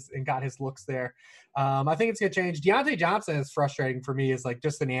got his looks there. I think it's going to change. Deontay Johnson is frustrating for me as like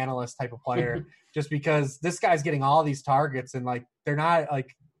just an analyst type of player, just because this guy's getting all these targets and like, they're not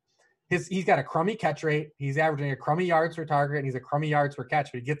like, he's got a crummy catch rate. He's averaging a crummy yards per target, and he's a crummy yards per catch,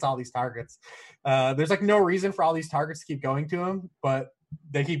 but he gets all these targets. There's like no reason for all these targets to keep going to him, but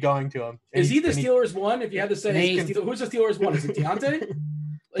they keep going to him. Is he the Steelers one? If you had to say, who's the Steelers one? Is it Deontay?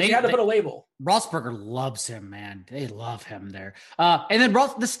 You had to put a label. Roethlisberger loves him, man. They love him there. And then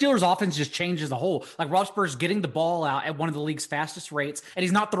the Steelers' offense just changes the whole. Like Roethlisberger's getting the ball out at one of the league's fastest rates, and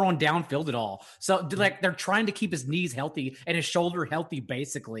he's not throwing downfield at all. So like they're trying to keep his knees healthy and his shoulder healthy,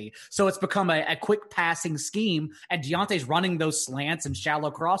 basically. So it's become a quick passing scheme, and Deontay's running those slants and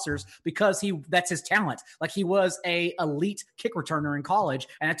shallow crossers because that's his talent. Like he was a elite kick returner in college,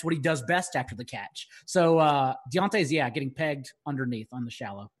 and that's what he does best after the catch. So Deontay's getting pegged underneath on the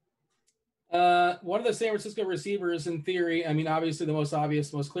shallow. One of the San Francisco receivers, in theory, I mean, obviously the most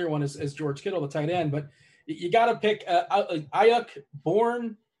obvious, most clear one is George Kittle, the tight end, but you got to pick Ayuk,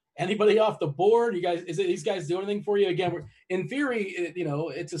 Bourne, anybody off the board. You guys, these guys do anything for you? Again, in theory,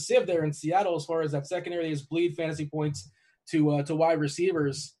 it's a sieve there in Seattle as far as that secondary. They just bleed fantasy points to wide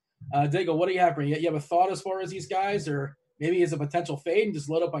receivers. Dago, what do you have for you? You have a thought as far as these guys, or maybe is a potential fade and just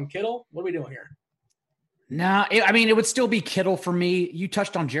load up on Kittle? What are we doing here? No, it would still be Kittle for me. You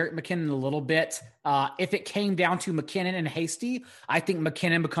touched on Jerick McKinnon a little bit. If it came down to McKinnon and Hasty, I think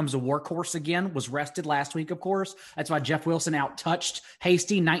McKinnon becomes a workhorse again. Was rested last week, of course. That's why Jeff Wilson out-touched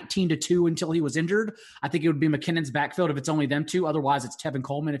Hasty 19-2 until he was injured. I think it would be McKinnon's backfield if it's only them two. Otherwise, it's Tevin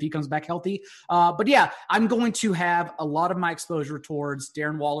Coleman if he comes back healthy. But yeah, I'm going to have a lot of my exposure towards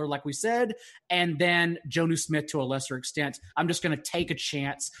Darren Waller, like we said, and then Jonnu Smith to a lesser extent. I'm just going to take a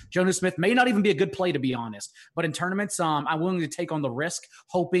chance. Jonnu Smith may not even be a good play, to be honest. But in tournaments, I'm willing to take on the risk,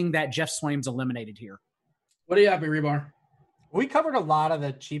 hoping that Jeff Swaim's eliminated here. What do you have, Rebar? We covered a lot of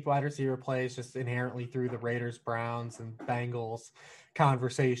the cheap wide receiver plays just inherently through the Raiders, Browns, and Bengals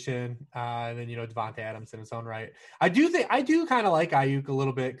conversation. And then, Devontae Adams in his own right. I do kind of like Ayuk a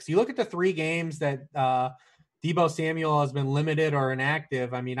little bit because you look at the 3 games that Deebo Samuel has been limited or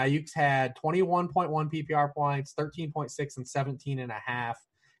inactive. I mean, Ayuk's had 21.1 PPR points, 13.6 and 17.5,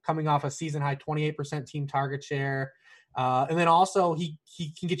 coming off a season high 28% team target share. And then also he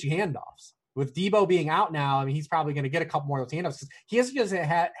can get you handoffs. With Deebo being out now, I mean, he's probably going to get a couple more of those handoffs because he hasn't just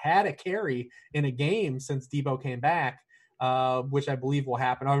had a carry in a game since Deebo came back, which I believe will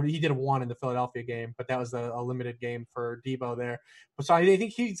happen. Or he did one in the Philadelphia game, but that was a limited game for Deebo there. So I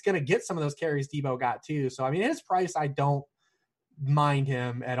think he's going to get some of those carries Deebo got too. So, I mean, his price, I don't mind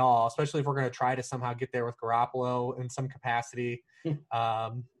him at all, especially if we're going to try to somehow get there with Garoppolo in some capacity.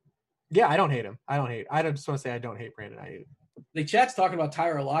 Yeah, I don't hate him. I just want to say I don't hate Brandon Ayuk. The chat's talking about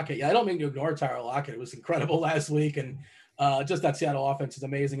Tyler Lockett. Yeah, I don't mean to ignore Tyler Lockett. It was incredible last week, and just that Seattle offense is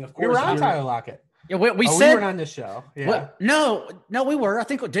amazing. Of course, we were on Tyler Lockett. Yeah, we said we weren't on this show. Yeah. What? No, we were. I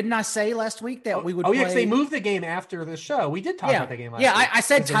think didn't I say last week that we would? Oh, yeah, because they moved the game after the show. We did talk about the game last week. Yeah, I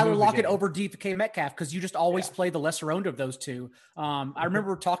said Tyler Lockett over DK Metcalf because you just always play the lesser owned of those two. I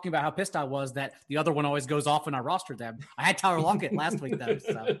remember talking about how pissed I was that the other one always goes off when I rostered them. I had Tyler Lockett last week though.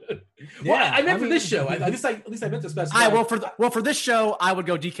 So. Well, I meant for this show. At least I meant to specify. For this show, I would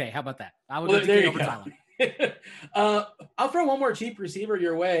go DK. How about that? I would go DK over Tyler. I'll throw one more cheap receiver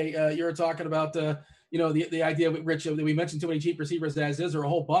your way. You were talking about the idea with Rich that we mentioned too many cheap receivers as is, or a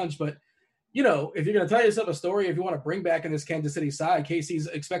whole bunch. But if you're going to tell yourself a story, if you want to bring back in this Kansas City side, KC's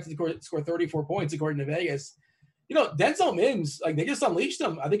expected to score 34 points according to Vegas. Denzel Mims, like they just unleashed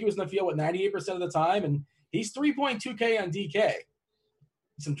him. I think he was in the field 98% of the time, and he's 3.2K on DK.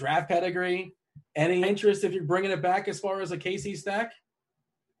 Some draft pedigree. Any interest if you're bringing it back as far as a KC stack?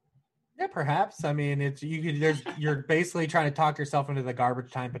 Yeah, perhaps. I mean, you're basically trying to talk yourself into the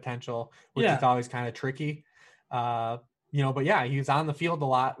garbage time potential, which is always kind of tricky. But yeah, he's on the field a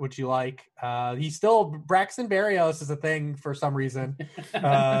lot, which you like. He's still Braxton Berrios is a thing for some reason.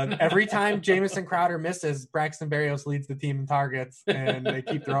 Every time Jamison Crowder misses, Braxton Berrios leads the team in targets, and they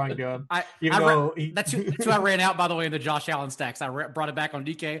keep throwing to him. That's who I ran out, by the way, in the Josh Allen stacks. I brought it back on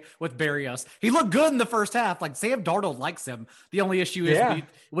DK with Berrios. He looked good in the first half. Like Sam Darnold likes him. The only issue is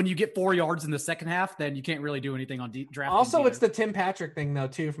when you get 4 yards in the second half, then you can't really do anything on draft. Also, it's the Tim Patrick thing though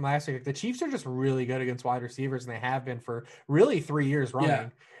too from last week. The Chiefs are just really good against wide receivers, and they have been for really 3 years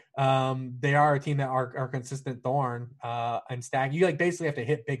running. They are a team that are consistent thorn and stack. You basically have to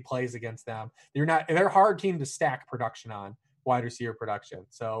hit big plays against them. They're a hard team to stack production on, wide receiver production.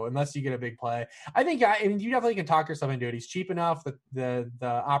 So unless you get a big play, I think you definitely can talk yourself into it. He's cheap enough that the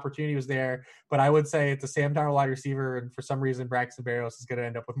opportunity was there, but I would say it's a Sam Darnold wide receiver, and for some reason Braxton Berrios is going to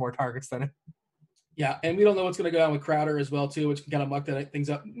end up with more targets than him. Yeah, and we don't know what's going to go on with Crowder as well too, which can kind of muck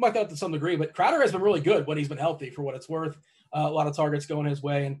that to some degree. But Crowder has been really good when he's been healthy, for what it's worth. A lot of targets going his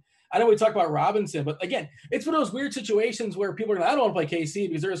way. And I know we talk about Robinson, but again, it's one of those weird situations where people are going to, I don't want to play KC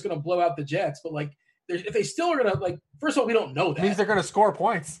because they're just going to blow out the Jets. But if they still are going to, first of all, we don't know that. It means they're going to score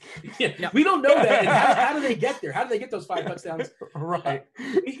points. We don't know that. And how do they get there? How do they get those 5 touchdowns? Right.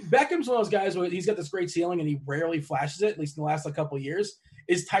 Beckham's one of those guys where he's got this great ceiling and he rarely flashes it, at least in the last couple of years.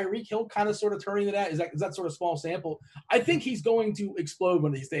 Is Tyreek Hill kind of sort of turning to that? Is that sort of small sample? I think he's going to explode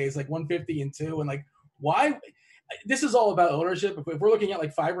one of these days, 150 and 2. And why? This is all about ownership. If we're looking at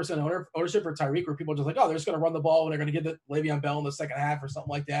 5% ownership for Tyreek, where people are just they're just going to run the ball and they're going to get the Le'Veon Bell in the second half or something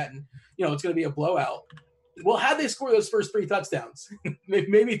like that, and it's going to be a blowout. Well, how'd they score those first 3 touchdowns?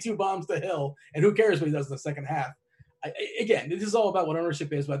 Maybe 2 bombs to Hill, and who cares what he does in the second half? Again, this is all about what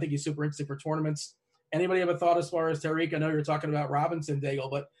ownership is, but I think he's super interesting for tournaments. Anybody have a thought as far as Tyreek? I know you're talking about Robinson,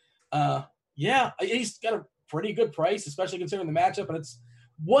 Daigle, but he's got a pretty good price, especially considering the matchup. And it's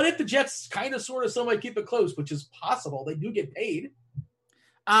what if the Jets kind of sort of somebody keep it close, which is possible. They do get paid.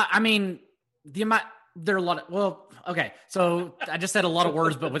 I mean, the amount there are a lot of okay. So I just said a lot of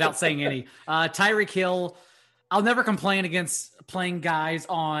words, but without saying any. Tyreek Hill, I'll never complain against playing guys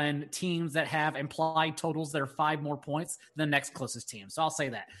on teams that have implied totals that are 5 more points than the next closest team. So I'll say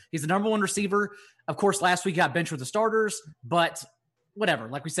that. He's the number 1 receiver. Of course, last week got benched with the starters, but whatever.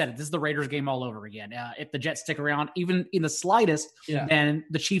 Like we said, this is the Raiders game all over again. If the Jets stick around, even in the slightest, then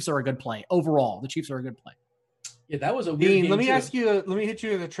the Chiefs are a good play. Overall, the Chiefs are a good play. Yeah, that was a weird game let me hit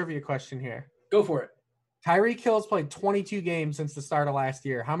you with a trivia question here. Go for it. Tyreek Hill's played 22 games since the start of last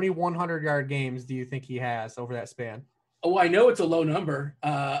year. How many 100-yard games do you think he has over that span? Oh, I know it's a low number.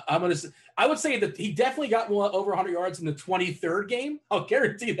 I would say that he definitely got over 100 yards in the 23rd game. I'll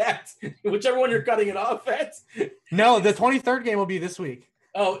guarantee that. Whichever one you're cutting it off at. No, the 23rd game will be this week.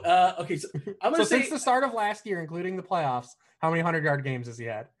 Oh, okay. So I'm going to say since the start of last year, including the playoffs, how many 100-yard games has he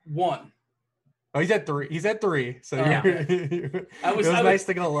had? 1. Oh, he's at 3. So it was nice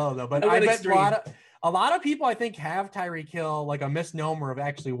to go low though. But I bet A lot of people, I think, have Tyreek Hill like a misnomer of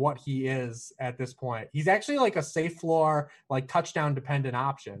actually what he is at this point. He's actually like a safe floor, like touchdown dependent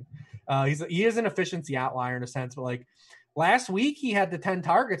option. He is an efficiency outlier in a sense, but like last week he had the 10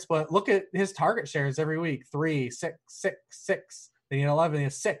 targets, but look at his target shares every week: 3, 6, 6, 6. Then he had 11, he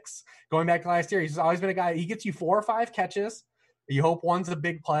has 6. Going back to last year, he's always been a guy. He gets you 4 or 5 catches. You hope one's a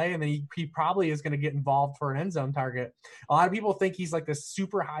big play, and then he probably is going to get involved for an end zone target. A lot of people think he's like this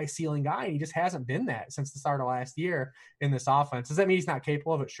super high ceiling guy, and he just hasn't been that since the start of last year in this offense. Does that mean he's not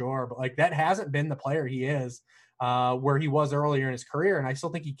capable of it? Sure. But like that hasn't been the player he is where he was earlier in his career. And I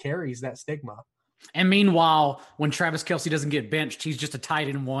still think he carries that stigma. And meanwhile, when Travis Kelce doesn't get benched, he's just a tight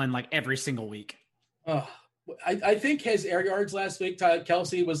end one like every single week. I think his air yards last week,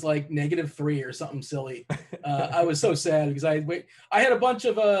 Kelce was like -3 or something silly. I was so sad because I had a bunch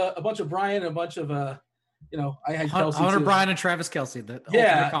of Brian and a bunch of I had Kelce Hunter too. Brian and Travis Kelce. The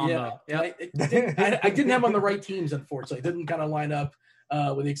combo. Yeah. I didn't have him on the right teams, unfortunately. It didn't kind of line up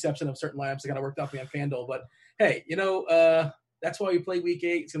with the exception of certain lineups that kind of worked out for me on FanDuel. But hey, that's why we play week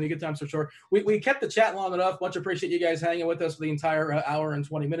 8. It's going to be a good time for sure. We kept the chat long enough. Much appreciate you guys hanging with us for the entire hour and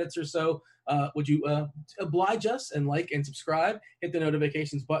 20 minutes or so. Would you oblige us and like and subscribe? Hit the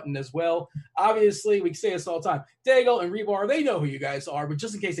notifications button as well. Obviously, we say this all the time. Daigle and Rebar, they know who you guys are, but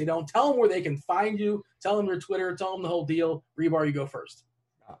just in case they don't, tell them where they can find you. Tell them your Twitter. Tell them the whole deal. Rebar, you go first.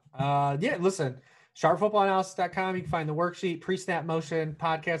 Listen. SharpFootballAnalysis.com. You can find the worksheet, pre-snap motion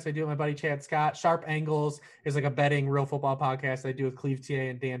podcast I do with my buddy Chad Scott. Sharp Angles is like a betting real football podcast I do with Cleve TA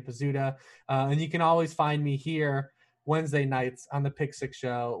and Dan Pizzuta. And you can always find me here Wednesday nights on the Pick Six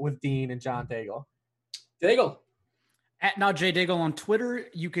Show with Dean and John Daigle. Daigle. At NotJDaigle on Twitter.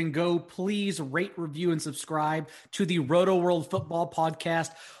 You can go please rate, review, and subscribe to the Roto World Football Podcast.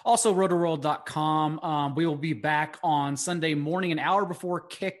 Also, rotoworld.com. We will be back on Sunday morning, an hour before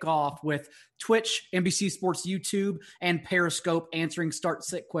kickoff, with Twitch, NBC Sports YouTube, and Periscope answering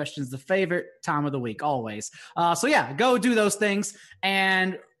start-sit questions, the favorite time of the week, always. Go do those things.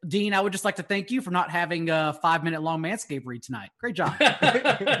 And Dean, I would just like to thank you for not having a 5-minute-long Manscaped read tonight. Great job.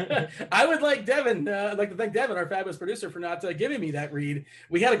 I would like Devin. I'd like to thank Devin, our fabulous producer, for not giving me that read.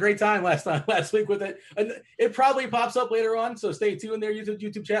 We had a great time last week with it. And it probably pops up later on, so stay tuned in their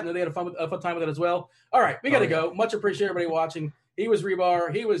YouTube chat. And they had a fun time with it as well. All right, we got to go. Much appreciate everybody watching. He was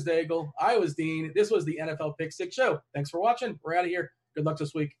Rebar. He was Daigle. I was Dean. This was the NFL Pick Six Show. Thanks for watching. We're out of here. Good luck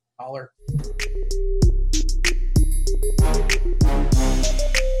this week. Holler.